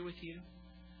angry with you,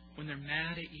 when they're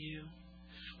mad at you,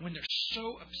 when they're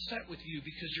so upset with you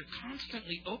because you're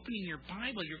constantly opening your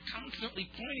Bible, you're constantly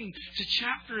pointing to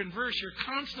chapter and verse, you're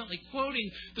constantly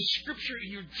quoting the Scripture,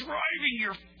 and you're driving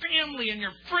your family and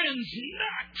your friends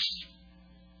nuts.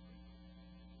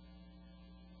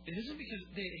 It isn't because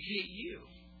they hate you.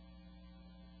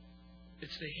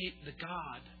 It's they hate the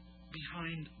God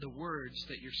behind the words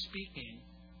that you're speaking.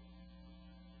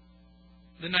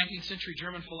 The 19th century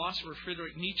German philosopher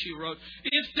Friedrich Nietzsche wrote,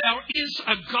 if there is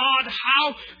a God,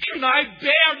 how can I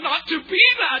bear not to be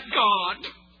that God?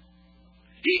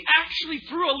 He actually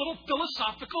threw a little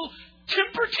philosophical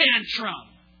temper tantrum.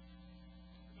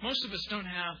 Most of us don't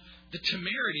have the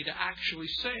temerity to actually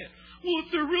say it. well,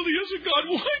 if there really is a God,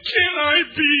 why can't I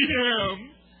be Him?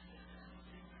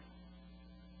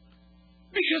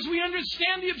 Because we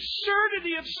understand the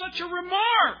absurdity of such a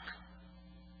remark.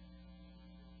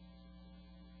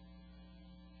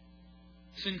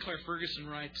 Sinclair Ferguson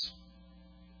writes,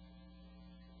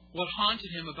 what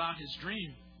haunted him about his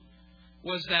dream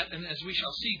was that, and as we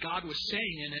shall see, God was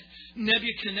saying in it,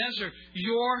 Nebuchadnezzar,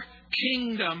 your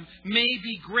kingdom may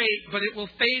be great, but it will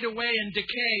fade away and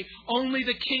decay. Only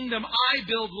the kingdom I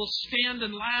build will stand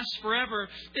and last forever.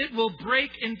 It will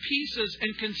break in pieces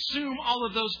and consume all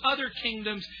of those other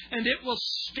kingdoms, and it will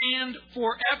stand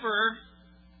forever.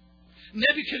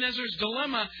 Nebuchadnezzar's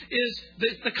dilemma is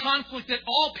the conflict that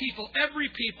all people, every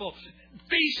people,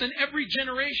 face in every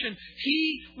generation.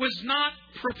 He was not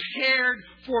prepared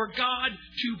for God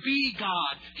to be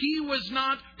God. He was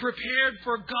not prepared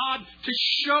for God to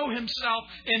show Himself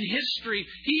in history.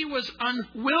 He was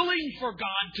unwilling for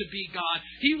God to be God.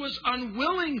 He was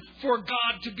unwilling for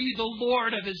God to be the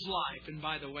Lord of his life. And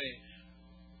by the way,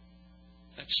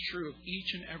 that's true of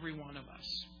each and every one of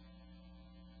us,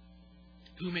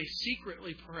 who may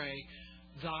secretly pray,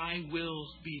 Thy will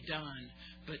be done.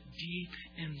 But deep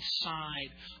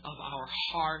inside of our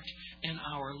heart and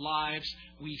our lives,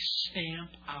 we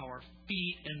stamp our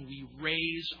feet and we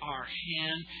raise our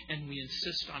hand and we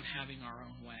insist on having our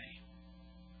own way.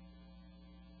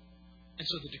 And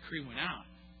so the decree went out.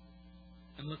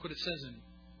 And look what it says, and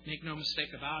make no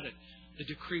mistake about it. The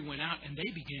decree went out and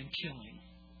they began killing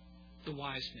the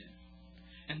wise men.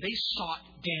 And they sought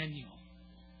Daniel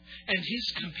and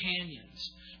his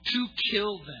companions to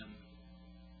kill them.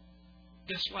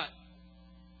 Guess what?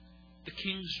 The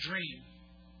king's dream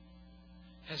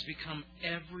has become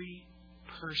every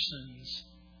person's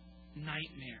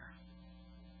nightmare.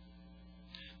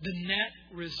 The net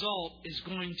result is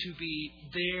going to be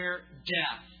their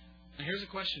death. Now here's a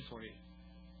question for you.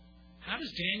 How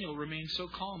does Daniel remain so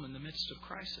calm in the midst of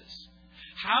crisis?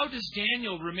 How does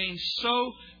Daniel remain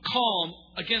so calm,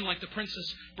 again like the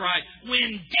Princess Bride,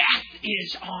 when death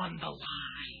is on the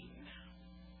line?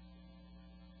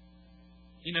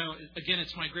 You know, again,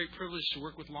 it's my great privilege to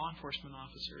work with law enforcement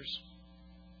officers.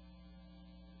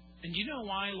 And you know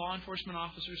why law enforcement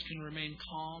officers can remain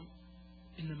calm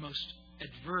in the most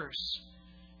adverse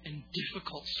and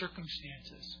difficult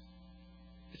circumstances?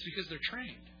 It's because they're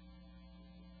trained.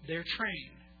 They're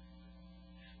trained.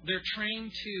 They're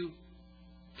trained to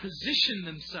position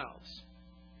themselves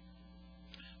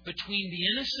between the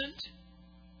innocent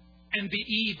and the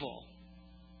evil.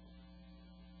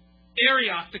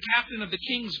 Arioch, the captain of the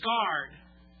king's guard,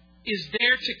 is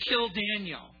there to kill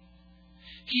Daniel.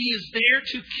 He is there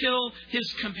to kill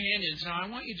his companions. Now, I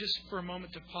want you just for a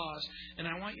moment to pause, and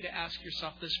I want you to ask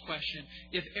yourself this question.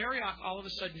 If Arioch all of a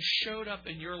sudden showed up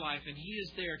in your life and he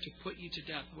is there to put you to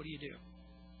death, what do you do?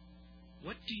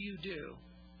 What do you do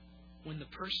when the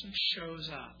person shows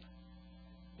up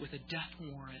with a death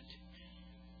warrant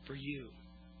for you?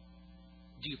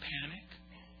 Do you panic?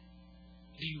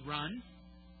 Do you run?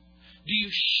 Do you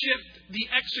shift the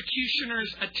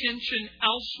executioner's attention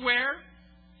elsewhere?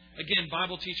 Again,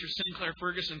 Bible teacher Sinclair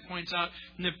Ferguson points out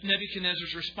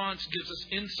Nebuchadnezzar's response gives us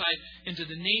insight into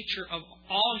the nature of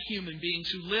all human beings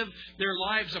who live their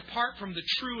lives apart from the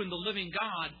true and the living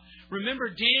God. Remember,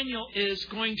 Daniel is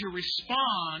going to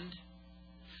respond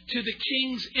to the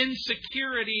king's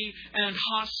insecurity and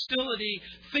hostility.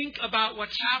 Think about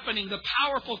what's happening. The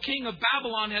powerful king of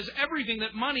Babylon has everything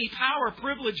that money, power,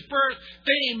 privilege, birth,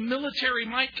 fame, military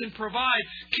might can provide.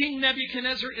 King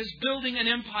Nebuchadnezzar is building an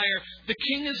empire. The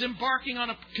king is embarking on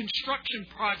a construction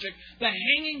project. The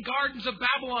Hanging Gardens of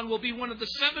Babylon will be one of the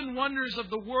 7 wonders of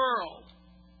the world.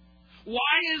 Why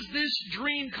is this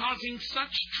dream causing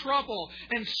such trouble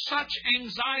and such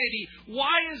anxiety?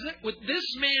 Why is it with this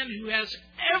man who has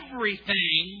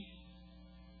everything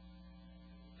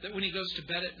that when he goes to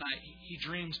bed at night, he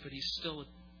dreams, but he's still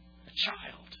a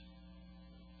child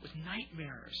with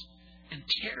nightmares and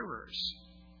terrors?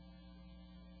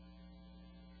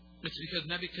 It's because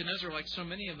Nebuchadnezzar, like so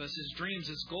many of us, his dreams,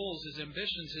 his goals, his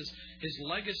ambitions, his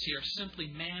legacy are simply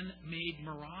man-made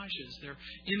mirages. They're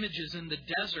images in the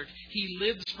desert. He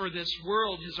lives for this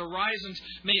world. His horizons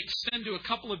may extend to a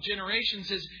couple of generations.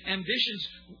 His ambitions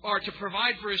are to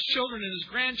provide for his children and his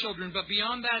grandchildren. But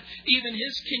beyond that, even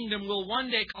his kingdom will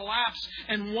one day collapse,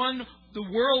 and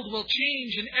the world will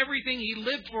change, and everything he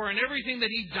lived for and everything that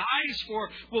he dies for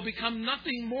will become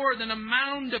nothing more than a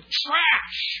mound of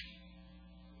trash.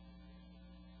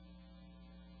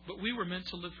 But we were meant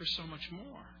to live for so much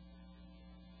more.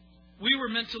 We were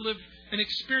meant to live and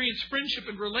experience friendship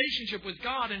and relationship with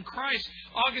God and Christ,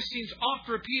 Augustine's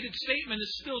oft-repeated statement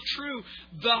is still true.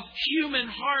 The human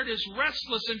heart is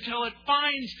restless until it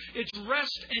finds its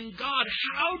rest in God.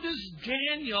 How does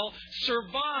Daniel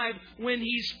survive when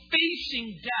he's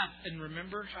facing death? And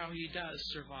remember how he does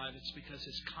survive. It's because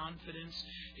his confidence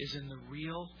is in the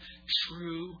real,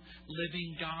 true,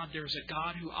 living God. There's a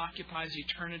God who occupies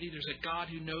eternity. There's a God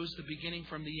who knows the beginning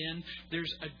from the end.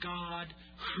 There's a God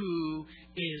who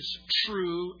is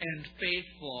true and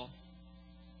faithful.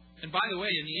 And by the way,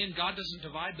 in the end, God doesn't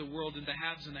divide the world into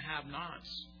haves and the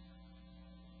have-nots.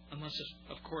 Unless,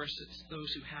 of course, it's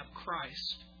those who have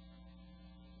Christ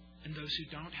and those who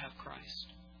don't have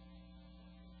Christ.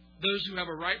 Those who have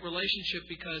a right relationship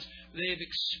because they have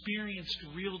experienced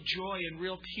real joy and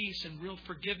real peace and real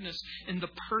forgiveness in the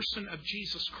person of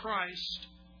Jesus Christ.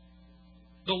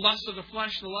 The lust of the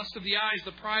flesh, the lust of the eyes,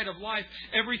 the pride of life,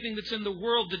 everything that's in the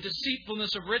world, the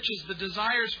deceitfulness of riches, the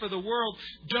desires for the world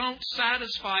don't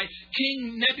satisfy.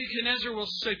 King Nebuchadnezzar will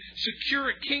secure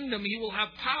a kingdom. He will have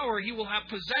power. He will have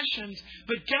possessions.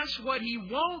 But guess what he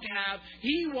won't have?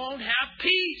 He won't have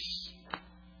peace.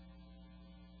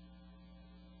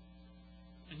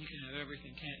 And you can have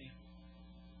everything, can't you?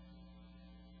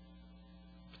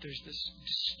 But there's this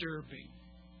disturbing,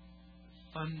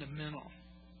 fundamental,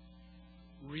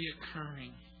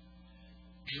 reoccurring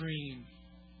dream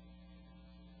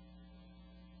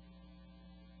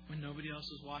when nobody else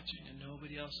is watching and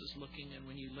nobody else is looking, and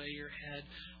when you lay your head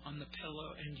on the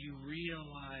pillow and you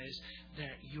realize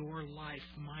that your life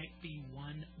might be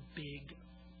one big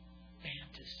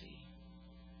fantasy.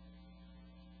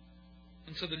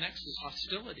 And so the next is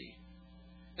hostility.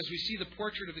 As we see the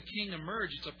portrait of the king emerge,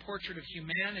 it's a portrait of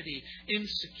humanity,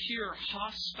 insecure,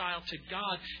 hostile to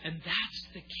God. And that's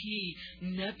the key.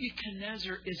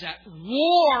 Nebuchadnezzar is at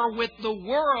war with the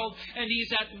world, and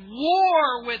he's at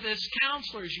war with his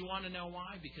counselors. You want to know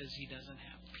why? Because he doesn't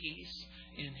have peace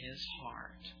in his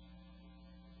heart.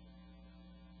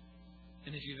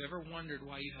 And if you've ever wondered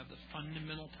why you have the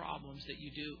fundamental problems that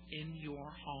you do in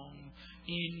your home,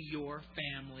 in your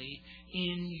family,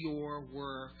 in your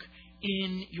work,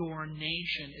 in your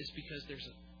nation, is because there's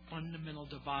a fundamental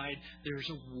divide. There's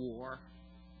a war.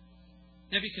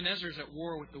 Nebuchadnezzar is at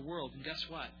war with the world. And guess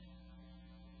what?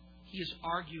 He is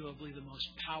arguably the most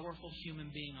powerful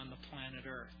human being on the planet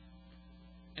Earth.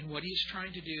 And what he's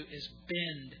trying to do is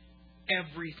bend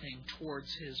everything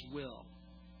towards his will.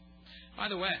 By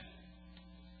the way,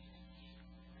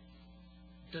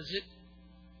 does it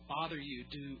bother you?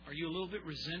 Are you a little bit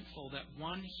resentful that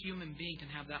one human being can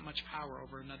have that much power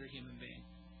over another human being?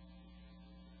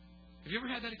 Have you ever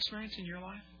had that experience in your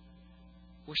life?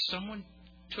 Where someone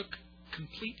took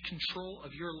complete control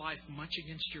of your life much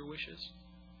against your wishes?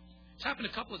 It's happened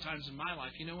a couple of times in my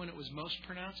life. You know when it was most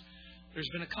pronounced? There's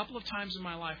been a couple of times in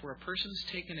my life where a person's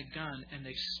taken a gun and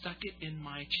they've stuck it in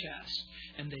my chest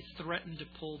and they threatened to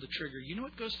pull the trigger. You know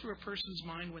what goes through a person's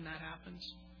mind when that happens?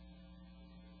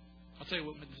 I'll tell you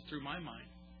what went through my mind.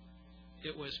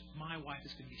 It was, my wife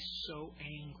is going to be so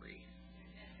angry.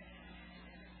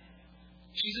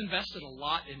 She's invested a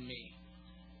lot in me.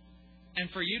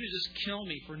 And for you to just kill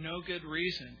me for no good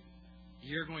reason,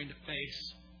 you're going to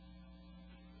face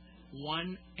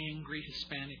one angry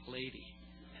Hispanic lady.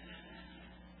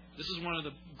 This is one of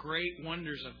the great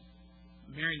wonders of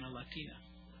marrying a Latina.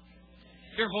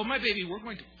 Here, hold my baby. We're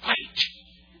going to fight.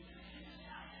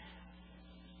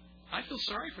 I feel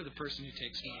sorry for the person who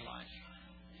takes my life.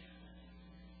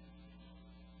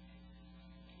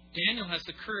 Daniel has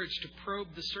the courage to probe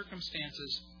the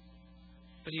circumstances,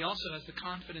 but he also has the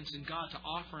confidence in God to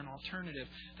offer an alternative.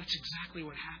 That's exactly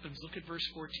what happens. Look at verse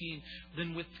 14.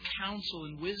 Then with counsel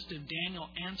and wisdom, Daniel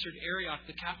answered Arioch,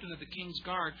 the captain of the king's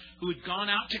guard, who had gone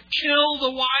out to kill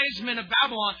the wise men of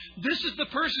Babylon. This is the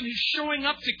person who's showing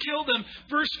up to kill them.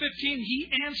 Verse 15, he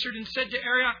answered and said to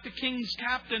Arioch, the king's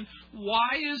captain,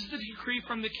 why is the decree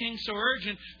from the king so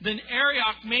urgent? Then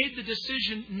Arioch made the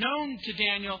decision known to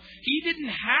Daniel. He didn't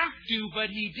have to, but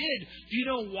he did. Do you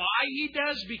know why he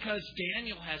does? Because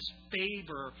Daniel has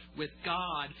favor with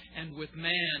God and with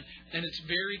man. And it's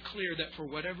very clear that for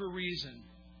whatever reason,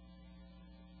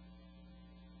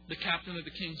 the captain of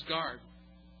the king's guard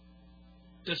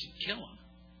doesn't kill him.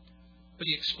 But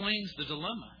he explains the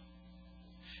dilemma.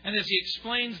 And as he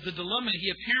explains the dilemma, he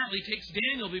apparently takes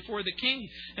Daniel before the king.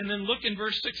 And then look in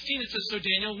verse 16, it says, so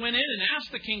Daniel went in and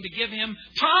asked the king to give him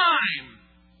time,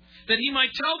 that he might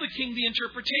tell the king the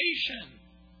interpretation.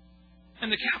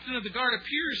 And the captain of the guard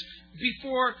appears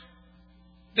before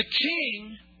the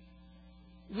king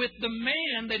with the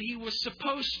man that he was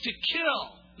supposed to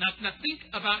kill. Now think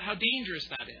about how dangerous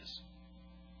that is.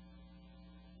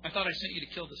 I thought I sent you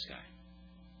to kill this guy.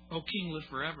 O King, live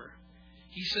forever.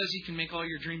 He says He can make all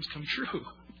your dreams come true.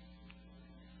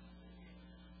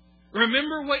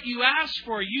 Remember what you asked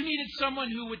for. You needed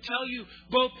someone who would tell you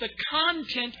both the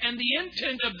content and the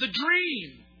intent of the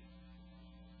dream.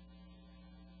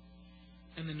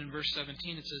 And then in verse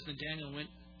 17 it says, Then Daniel went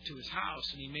to his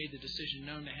house and he made the decision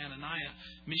known to Hananiah,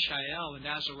 Mishael, and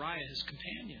Azariah, his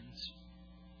companions.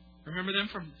 Remember them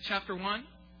from chapter 1?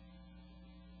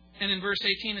 And in verse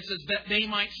 18 it says, that they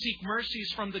might seek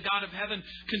mercies from the God of heaven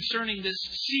concerning this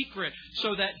secret,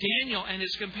 so that Daniel and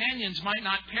his companions might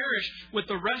not perish with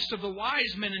the rest of the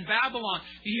wise men in Babylon.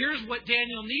 Here's what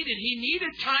Daniel needed. He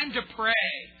needed time to pray.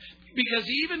 Because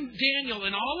even Daniel,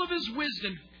 in all of his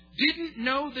wisdom, didn't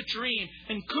know the dream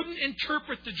and couldn't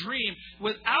interpret the dream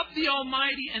without the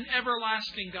Almighty and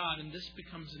everlasting God. And this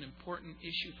becomes an important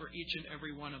issue for each and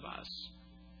every one of us.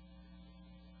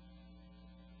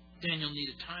 Daniel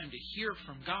needed time to hear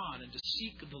from God and to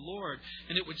seek the Lord.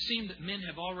 And it would seem that men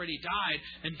have already died,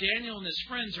 and Daniel and his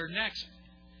friends are next.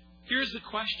 Here's the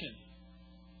question.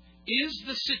 Is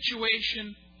the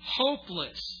situation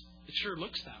hopeless? It sure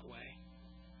looks that way.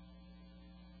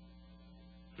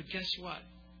 But guess what?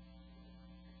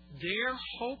 Their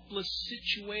hopeless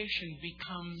situation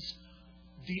becomes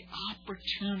the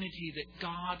opportunity that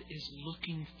God is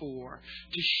looking for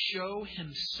to show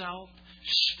Himself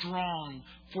strong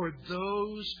for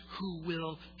those who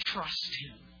will trust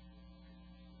Him.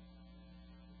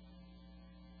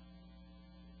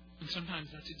 And sometimes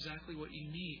that's exactly what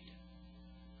you need.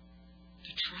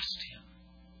 To trust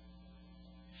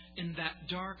Him. In that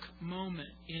dark moment,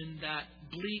 in that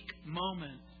bleak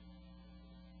moment.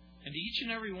 And each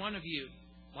and every one of you,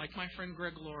 like my friend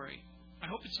Greg Laurie, I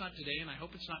hope it's not today and I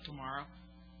hope it's not tomorrow.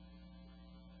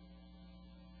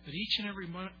 But each and every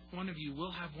one of you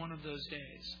will have one of those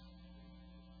days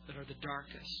that are the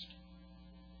darkest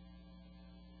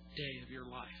day of your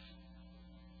life.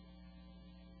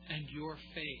 And your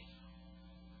faith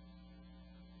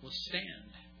will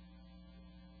stand.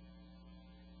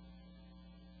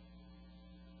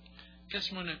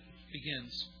 Guess when it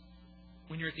begins?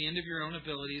 When you're at the end of your own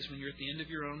abilities, when you're at the end of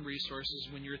your own resources,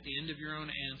 when you're at the end of your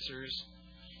own answers,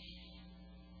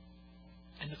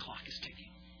 and the clock is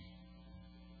ticking.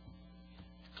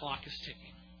 The clock is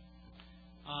ticking.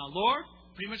 Lord,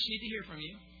 pretty much need to hear from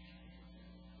you.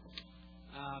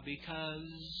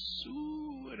 Because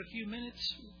in a few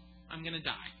minutes, I'm going to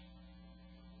die.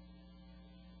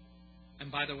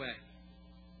 And by the way,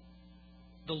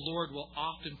 the Lord will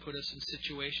often put us in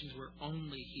situations where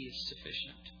only He is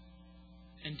sufficient.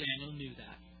 And Daniel knew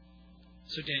that.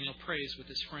 So Daniel prays with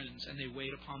his friends, and they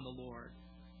wait upon the Lord.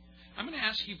 I'm going to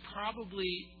ask you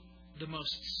probably the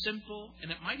most simple, and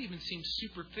it might even seem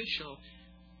superficial,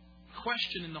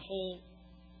 question in the whole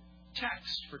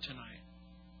text for tonight.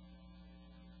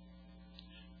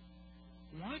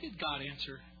 Why did God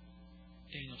answer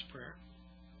Daniel's prayer?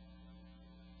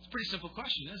 It's a pretty simple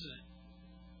question, isn't it?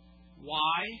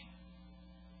 Why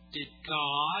did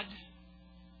God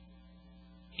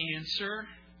answer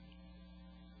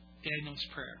Daniel's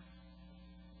prayer?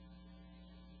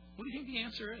 What do you think the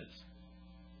answer is?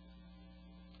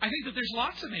 I think that there's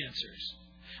lots of answers.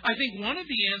 I think one of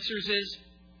the answers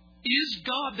is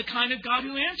God the kind of God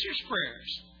who answers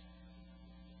prayers?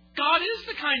 God is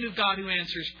the kind of God who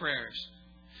answers prayers.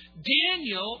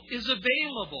 Daniel is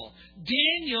available.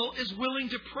 Daniel is willing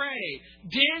to pray.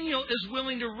 Daniel is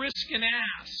willing to risk and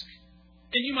ask.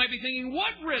 And you might be thinking,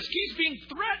 what risk? He's being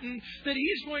threatened that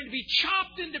he's going to be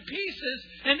chopped into pieces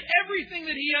and everything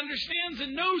that he understands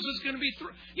and knows is going to be...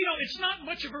 it's not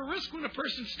much of a risk when a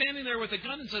person's standing there with a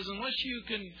gun and says, unless you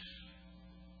can...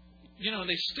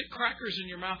 they stick crackers in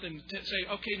your mouth and say,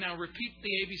 okay, now repeat the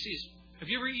ABCs. Have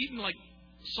you ever eaten like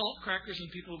salt crackers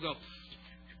and people go,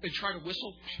 they try to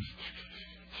whistle?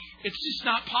 It's just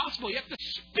not possible. You have to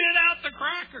spit out the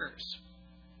crackers.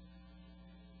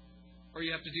 Or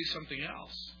you have to do something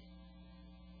else.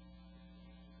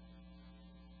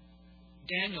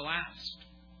 Daniel asked,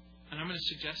 and I'm going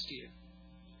to suggest to you,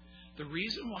 the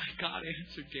reason why God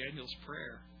answered Daniel's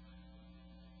prayer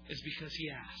is because he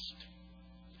asked.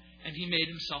 And he made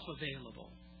himself available.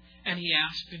 And he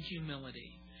asked in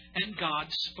humility. And God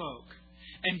spoke.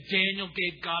 And Daniel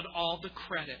gave God all the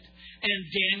credit. And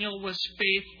Daniel was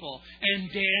faithful.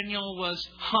 And Daniel was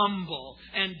humble.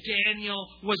 And Daniel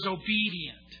was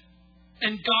obedient.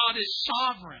 And God is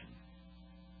sovereign.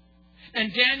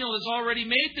 And Daniel has already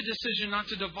made the decision not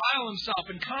to defile himself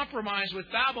and compromise with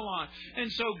Babylon.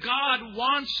 And so God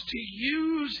wants to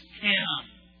use him.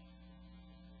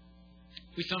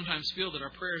 We sometimes feel that our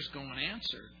prayers go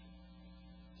unanswered.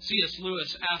 C.S.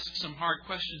 Lewis asked some hard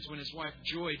questions when his wife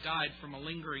Joy died from a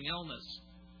lingering illness.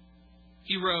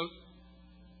 He wrote,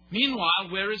 "Meanwhile,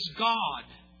 where is God?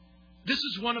 This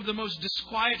is one of the most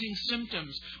disquieting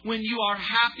symptoms. When you are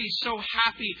happy, so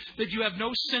happy that you have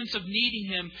no sense of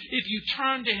needing Him. If you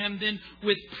turn to Him, then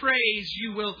with praise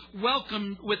you will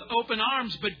welcome with open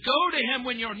arms. But go to Him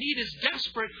when your need is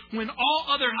desperate, when all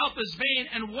other help is vain.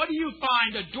 And what do you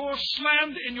find? A door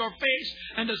slammed in your face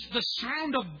and the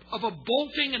sound of a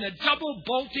bolting and a double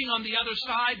bolting on the other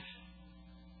side.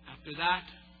 After that,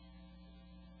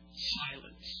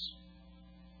 silence.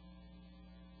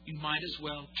 You might as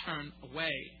well turn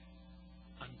away."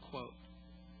 Unquote.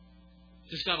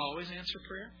 Does God always answer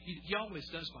prayer? He always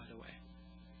does, by the way.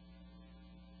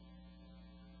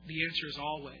 The answer is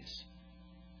always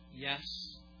yes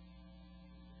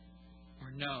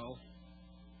or no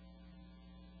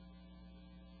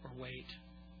or wait.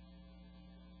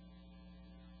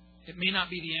 It may not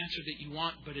be the answer that you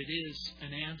want, but it is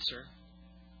an answer.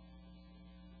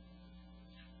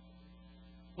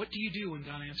 What do you do when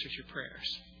God answers your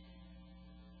prayers?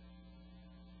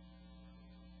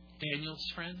 Daniel's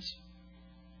friends,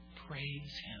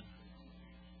 praise Him.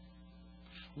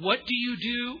 What do you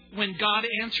do when God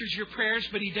answers your prayers,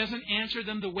 but He doesn't answer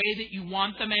them the way that you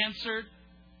want them answered?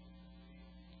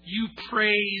 You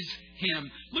praise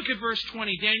Him. Look at verse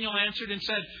 20. Daniel answered and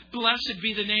said, "Blessed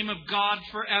be the name of God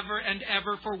forever and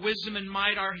ever, for wisdom and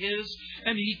might are His.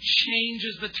 And He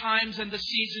changes the times and the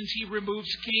seasons. He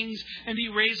removes kings and He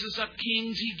raises up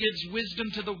kings. He gives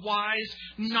wisdom to the wise,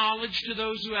 knowledge to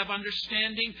those who have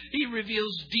understanding. He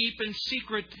reveals deep and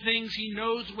secret things. He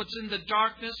knows what's in the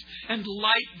darkness, and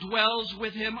light dwells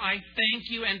with Him. I thank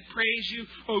You and praise You,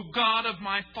 O God of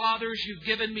my fathers. You've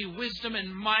given me wisdom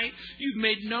and might. You've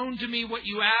made known to me what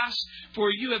You asked,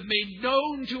 for You have made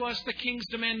known to us the king's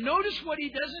demand." Notice what he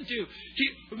doesn't do.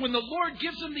 When the Lord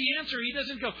gives him the answer, he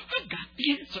doesn't go, "I've got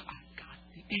the answer. I've got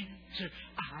the answer.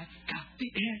 I've got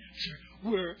the answer.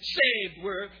 We're saved.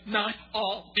 We're not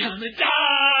all gonna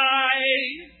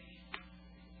die."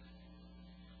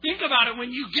 Think about it.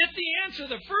 When you get the answer,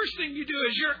 the first thing you do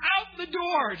is you're out the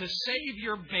door to save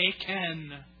your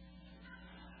bacon.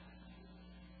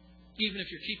 Even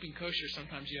if you're keeping kosher,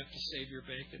 sometimes you have to save your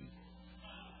bacon.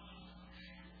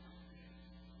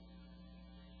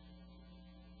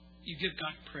 You give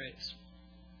God praise.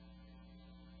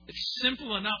 It's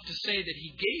simple enough to say that He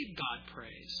gave God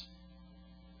praise.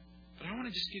 But I want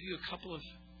to just give you a couple of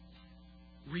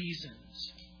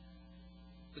reasons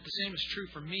that the same is true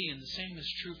for me and the same is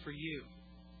true for you.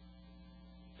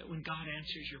 That when God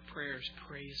answers your prayers,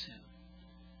 praise Him.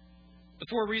 The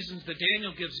 4 reasons that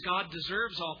Daniel gives: God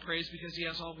deserves all praise because He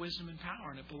has all wisdom and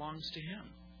power and it belongs to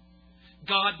Him.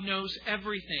 God knows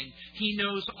everything. He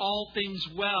knows all things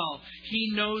well.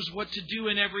 He knows what to do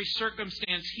in every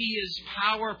circumstance. He is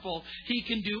powerful. He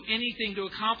can do anything to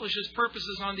accomplish His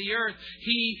purposes on the earth.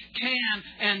 He can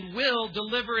and will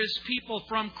deliver His people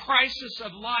from crisis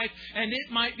of life. And it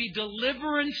might be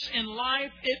deliverance in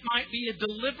life. It might be a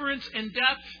deliverance in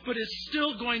death. But it's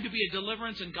still going to be a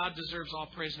deliverance. And God deserves all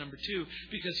praise, number 2,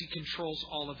 because He controls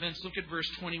all events. Look at verse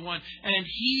 21. And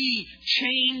He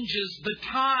changes the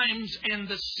times and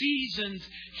the seasons.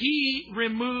 He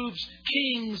removes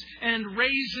kings and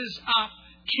raises up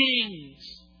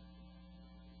kings.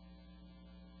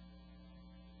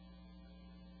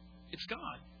 It's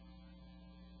God.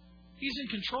 He's in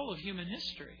control of human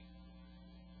history.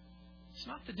 It's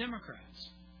not the Democrats.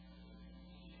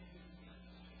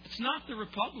 It's not the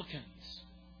Republicans.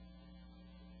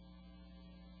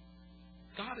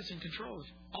 God is in control of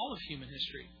all of human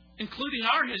history, including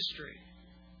our history.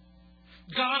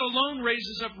 God alone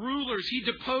raises up rulers. He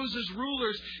deposes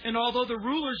rulers. And although the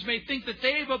rulers may think that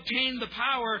they've obtained the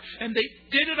power and they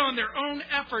did it on their own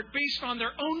effort, based on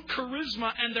their own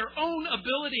charisma and their own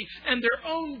ability and their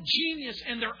own genius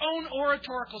and their own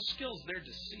oratorical skills, they're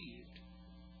deceived.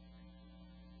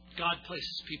 God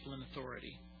places people in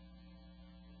authority.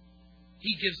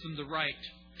 He gives them the right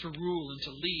to rule and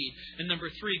to lead. And number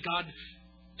 3, God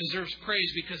deserves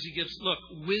praise because He gives,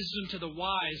 wisdom to the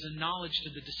wise and knowledge to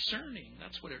the discerning.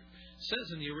 That's what it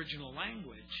says in the original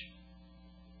language.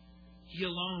 He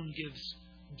alone gives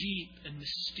deep and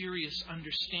mysterious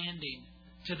understanding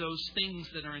to those things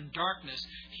that are in darkness.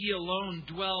 He alone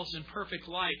dwells in perfect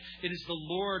light. It is the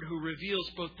Lord who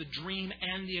reveals both the dream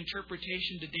and the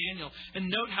interpretation to Daniel. And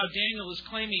note how Daniel is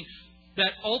claiming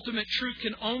that ultimate truth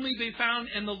can only be found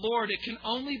in the Lord. It can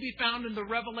only be found in the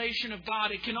revelation of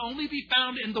God. It can only be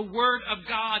found in the Word of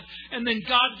God. And then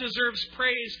God deserves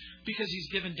praise because He's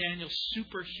given Daniel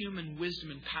superhuman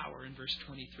wisdom and power in verse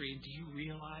 23. And do you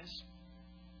realize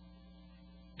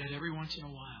that every once in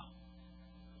a while,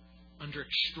 under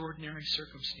extraordinary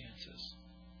circumstances,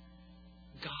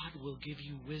 God will give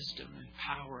you wisdom and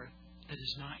power that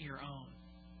is not your own.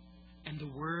 And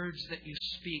the words that you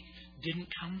speak didn't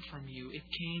come from you. It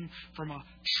came from a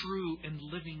true and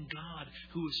living God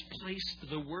who has placed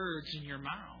the words in your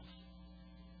mouth.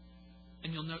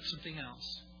 And you'll note something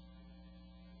else.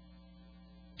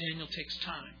 Daniel takes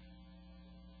time,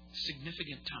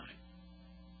 significant time,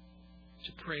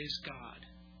 to praise God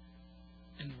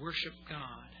and worship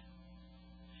God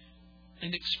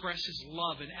and express his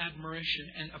love and admiration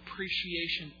and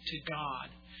appreciation to God.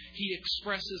 He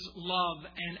expresses love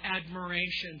and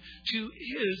admiration to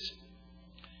his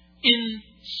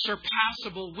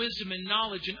insurpassable wisdom and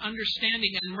knowledge and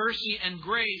understanding and mercy and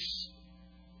grace.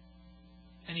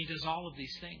 And he does all of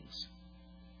these things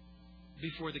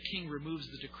before the king removes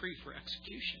the decree for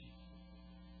execution.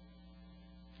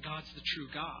 God's the true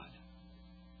God.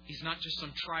 He's not just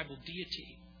some tribal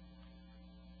deity.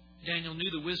 Daniel knew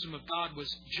the wisdom of God was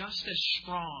just as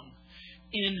strong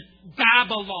in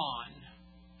Babylon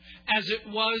as it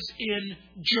was in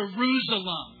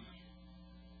Jerusalem.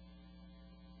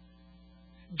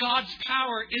 God's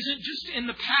power isn't just in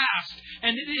the past,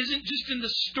 and it isn't just in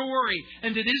the story,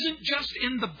 and it isn't just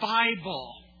in the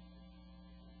Bible.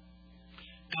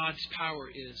 God's power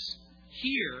is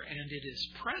here, and it is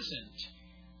present.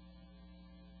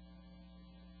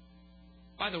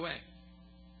 By the way,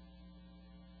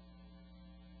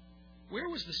 where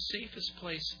was the safest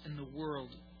place in the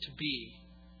world to be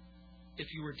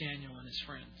if you were Daniel and his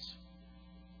friends?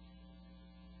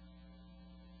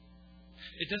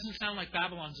 It doesn't sound like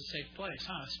Babylon's a safe place,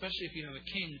 huh? Especially if you have a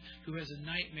king who has a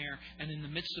nightmare, and in the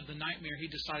midst of the nightmare he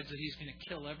decides that he's going to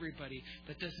kill everybody.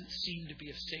 That doesn't seem to be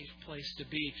a safe place to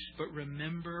be. But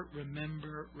remember.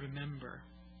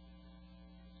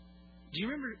 Do you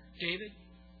remember David?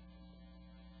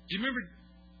 Do you remember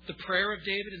the prayer of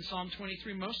David in Psalm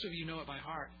 23? Most of you know it by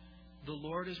heart. The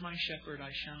Lord is my shepherd,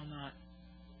 I shall not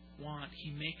want.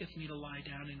 He maketh me to lie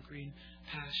down in green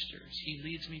pastures. He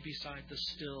leads me beside the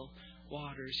still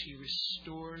waters. He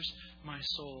restores my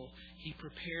soul. He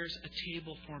prepares a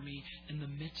table for me in the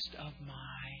midst of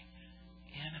my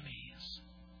enemies.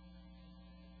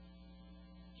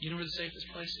 You know where the safest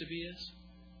place to be is?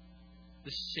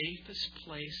 The safest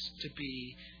place to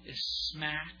be is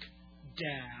smack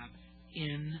dab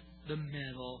in the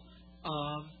middle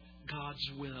of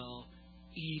God's will,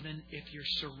 even if you're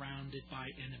surrounded by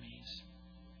enemies.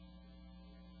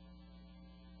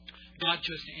 God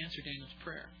chose to answer Daniel's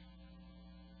prayer,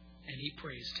 and he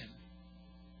praised him.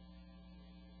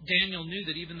 Daniel knew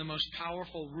that even the most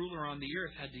powerful ruler on the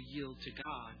earth had to yield to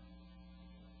God.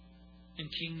 And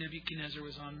King Nebuchadnezzar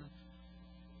was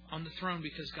on the throne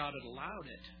because God had allowed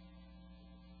it.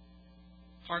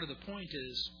 Part of the point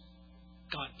is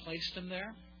God placed him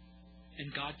there,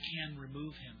 and God can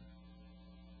remove him.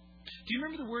 Do you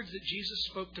remember the words that Jesus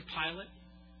spoke to Pilate?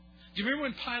 Do you remember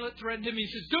when Pilate threatened him? He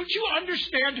says, "Don't you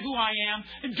understand who I am?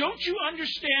 And don't you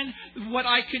understand what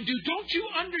I can do? Don't you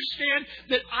understand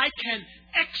that I can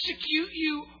execute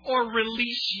you or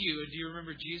release you?" And do you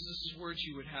remember Jesus' words?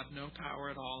 "You would have no power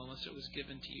at all unless it was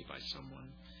given to you by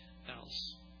someone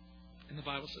else." And the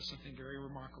Bible says something very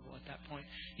remarkable at that point.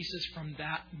 He says, from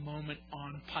that moment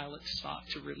on, Pilate sought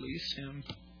to release him.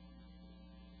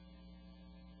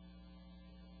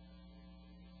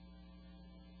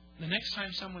 The next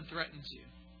time someone threatens you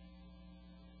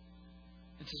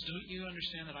and says, "Don't you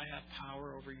understand that I have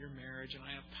power over your marriage, and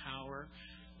I have power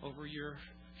over your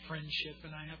friendship,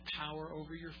 and I have power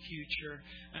over your future,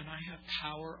 and I have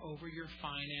power over your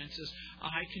finances.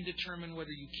 I can determine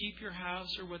whether you keep your house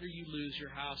or whether you lose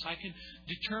your house. I can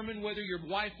determine whether your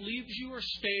wife leaves you or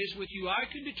stays with you. I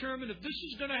can determine if this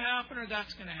is going to happen or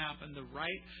that's going to happen." The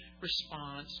right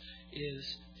response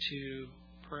is to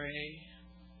pray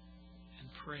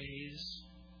and praise,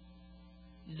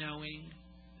 knowing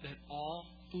that all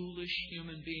foolish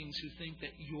human beings who think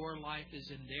that your life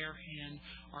is in their hand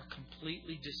are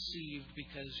completely deceived,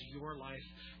 because your life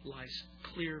lies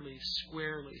clearly,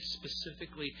 squarely,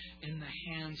 specifically in the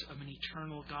hands of an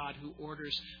eternal God who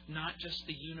orders not just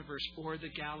the universe or the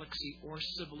galaxy or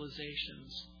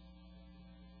civilizations,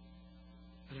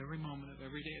 but every moment of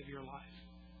every day of your life.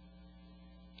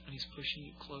 And He's pushing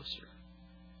you closer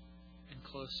and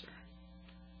closer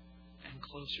and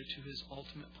closer to His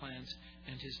ultimate plans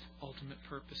and His ultimate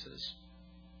purposes.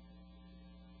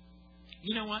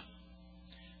 You know what?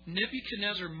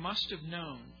 Nebuchadnezzar must have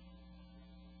known.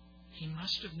 He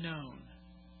must have known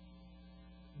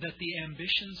that the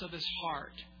ambitions of his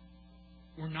heart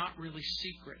were not really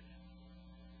secret.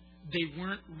 They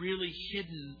weren't really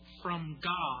hidden from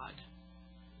God.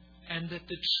 and that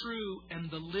the true and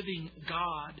the living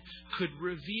God could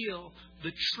reveal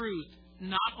the truth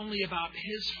not only about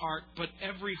His heart, but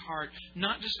every heart.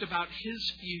 Not just about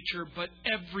His future, but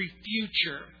every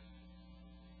future.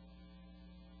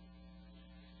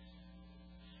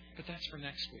 But that's for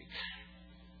next week.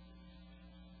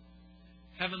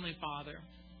 Heavenly Father,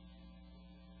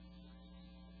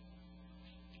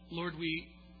 Lord, we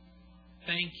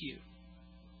thank You.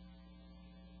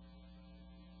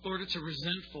 Lord, it's a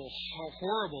resentful,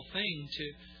 horrible thing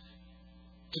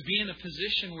to be in a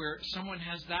position where someone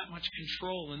has that much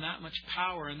control and that much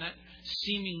power and that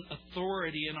seeming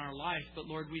authority in our life. But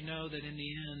Lord, we know that in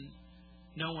the end,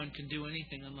 no one can do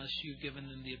anything unless You've given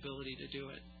them the ability to do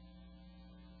it.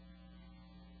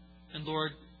 And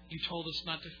Lord, You told us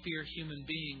not to fear human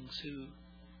beings who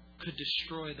could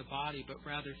destroy the body, but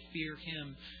rather fear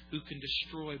Him who can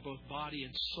destroy both body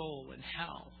and soul in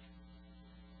hell.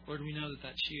 Lord, we know that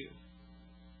that's You.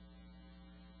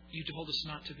 You told us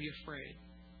not to be afraid.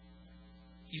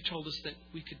 You told us that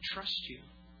we could trust You.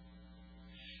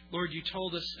 Lord, You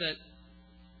told us that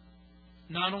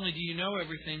not only do You know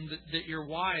everything, that You're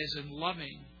wise and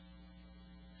loving.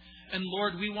 And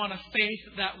Lord, we want a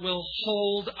faith that will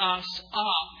hold us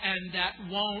up and that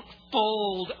won't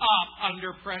fold up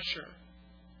under pressure.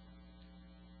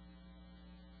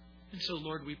 And so,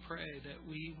 Lord, we pray that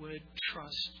we would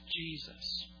trust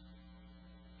Jesus,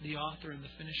 the author and the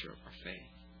finisher of our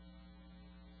faith,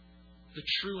 the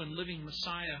true and living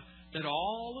Messiah that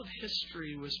all of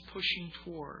history was pushing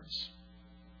towards.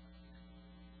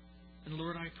 And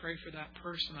Lord, I pray for that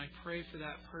person. I pray for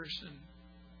that person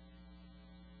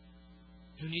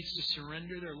who needs to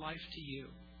surrender their life to You,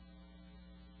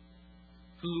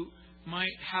 who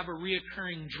might have a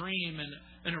reoccurring dream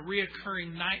and a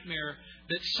reoccurring nightmare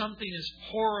that something is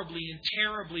horribly and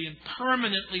terribly and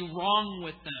permanently wrong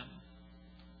with them.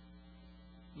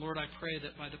 Lord, I pray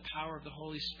that by the power of the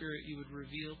Holy Spirit, You would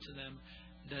reveal to them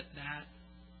that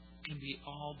can be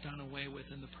all done away with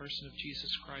in the person of Jesus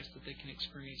Christ, that they can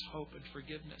experience hope and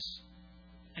forgiveness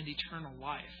and eternal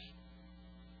life,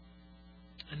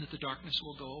 and that the darkness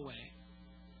will go away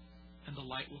and the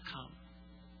light will come,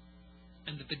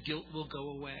 and that the guilt will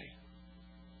go away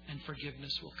and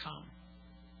forgiveness will come,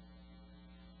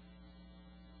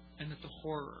 and that the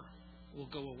horror will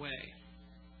go away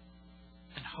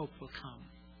and hope will come.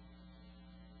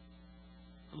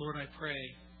 Lord, I pray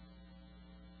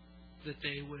that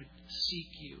they would seek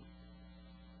You,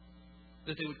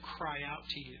 that they would cry out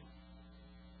to You,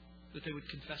 that they would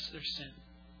confess their sin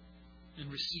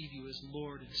and receive You as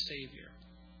Lord and Savior.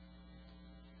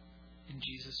 In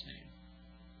Jesus' name,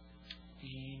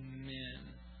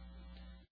 amen.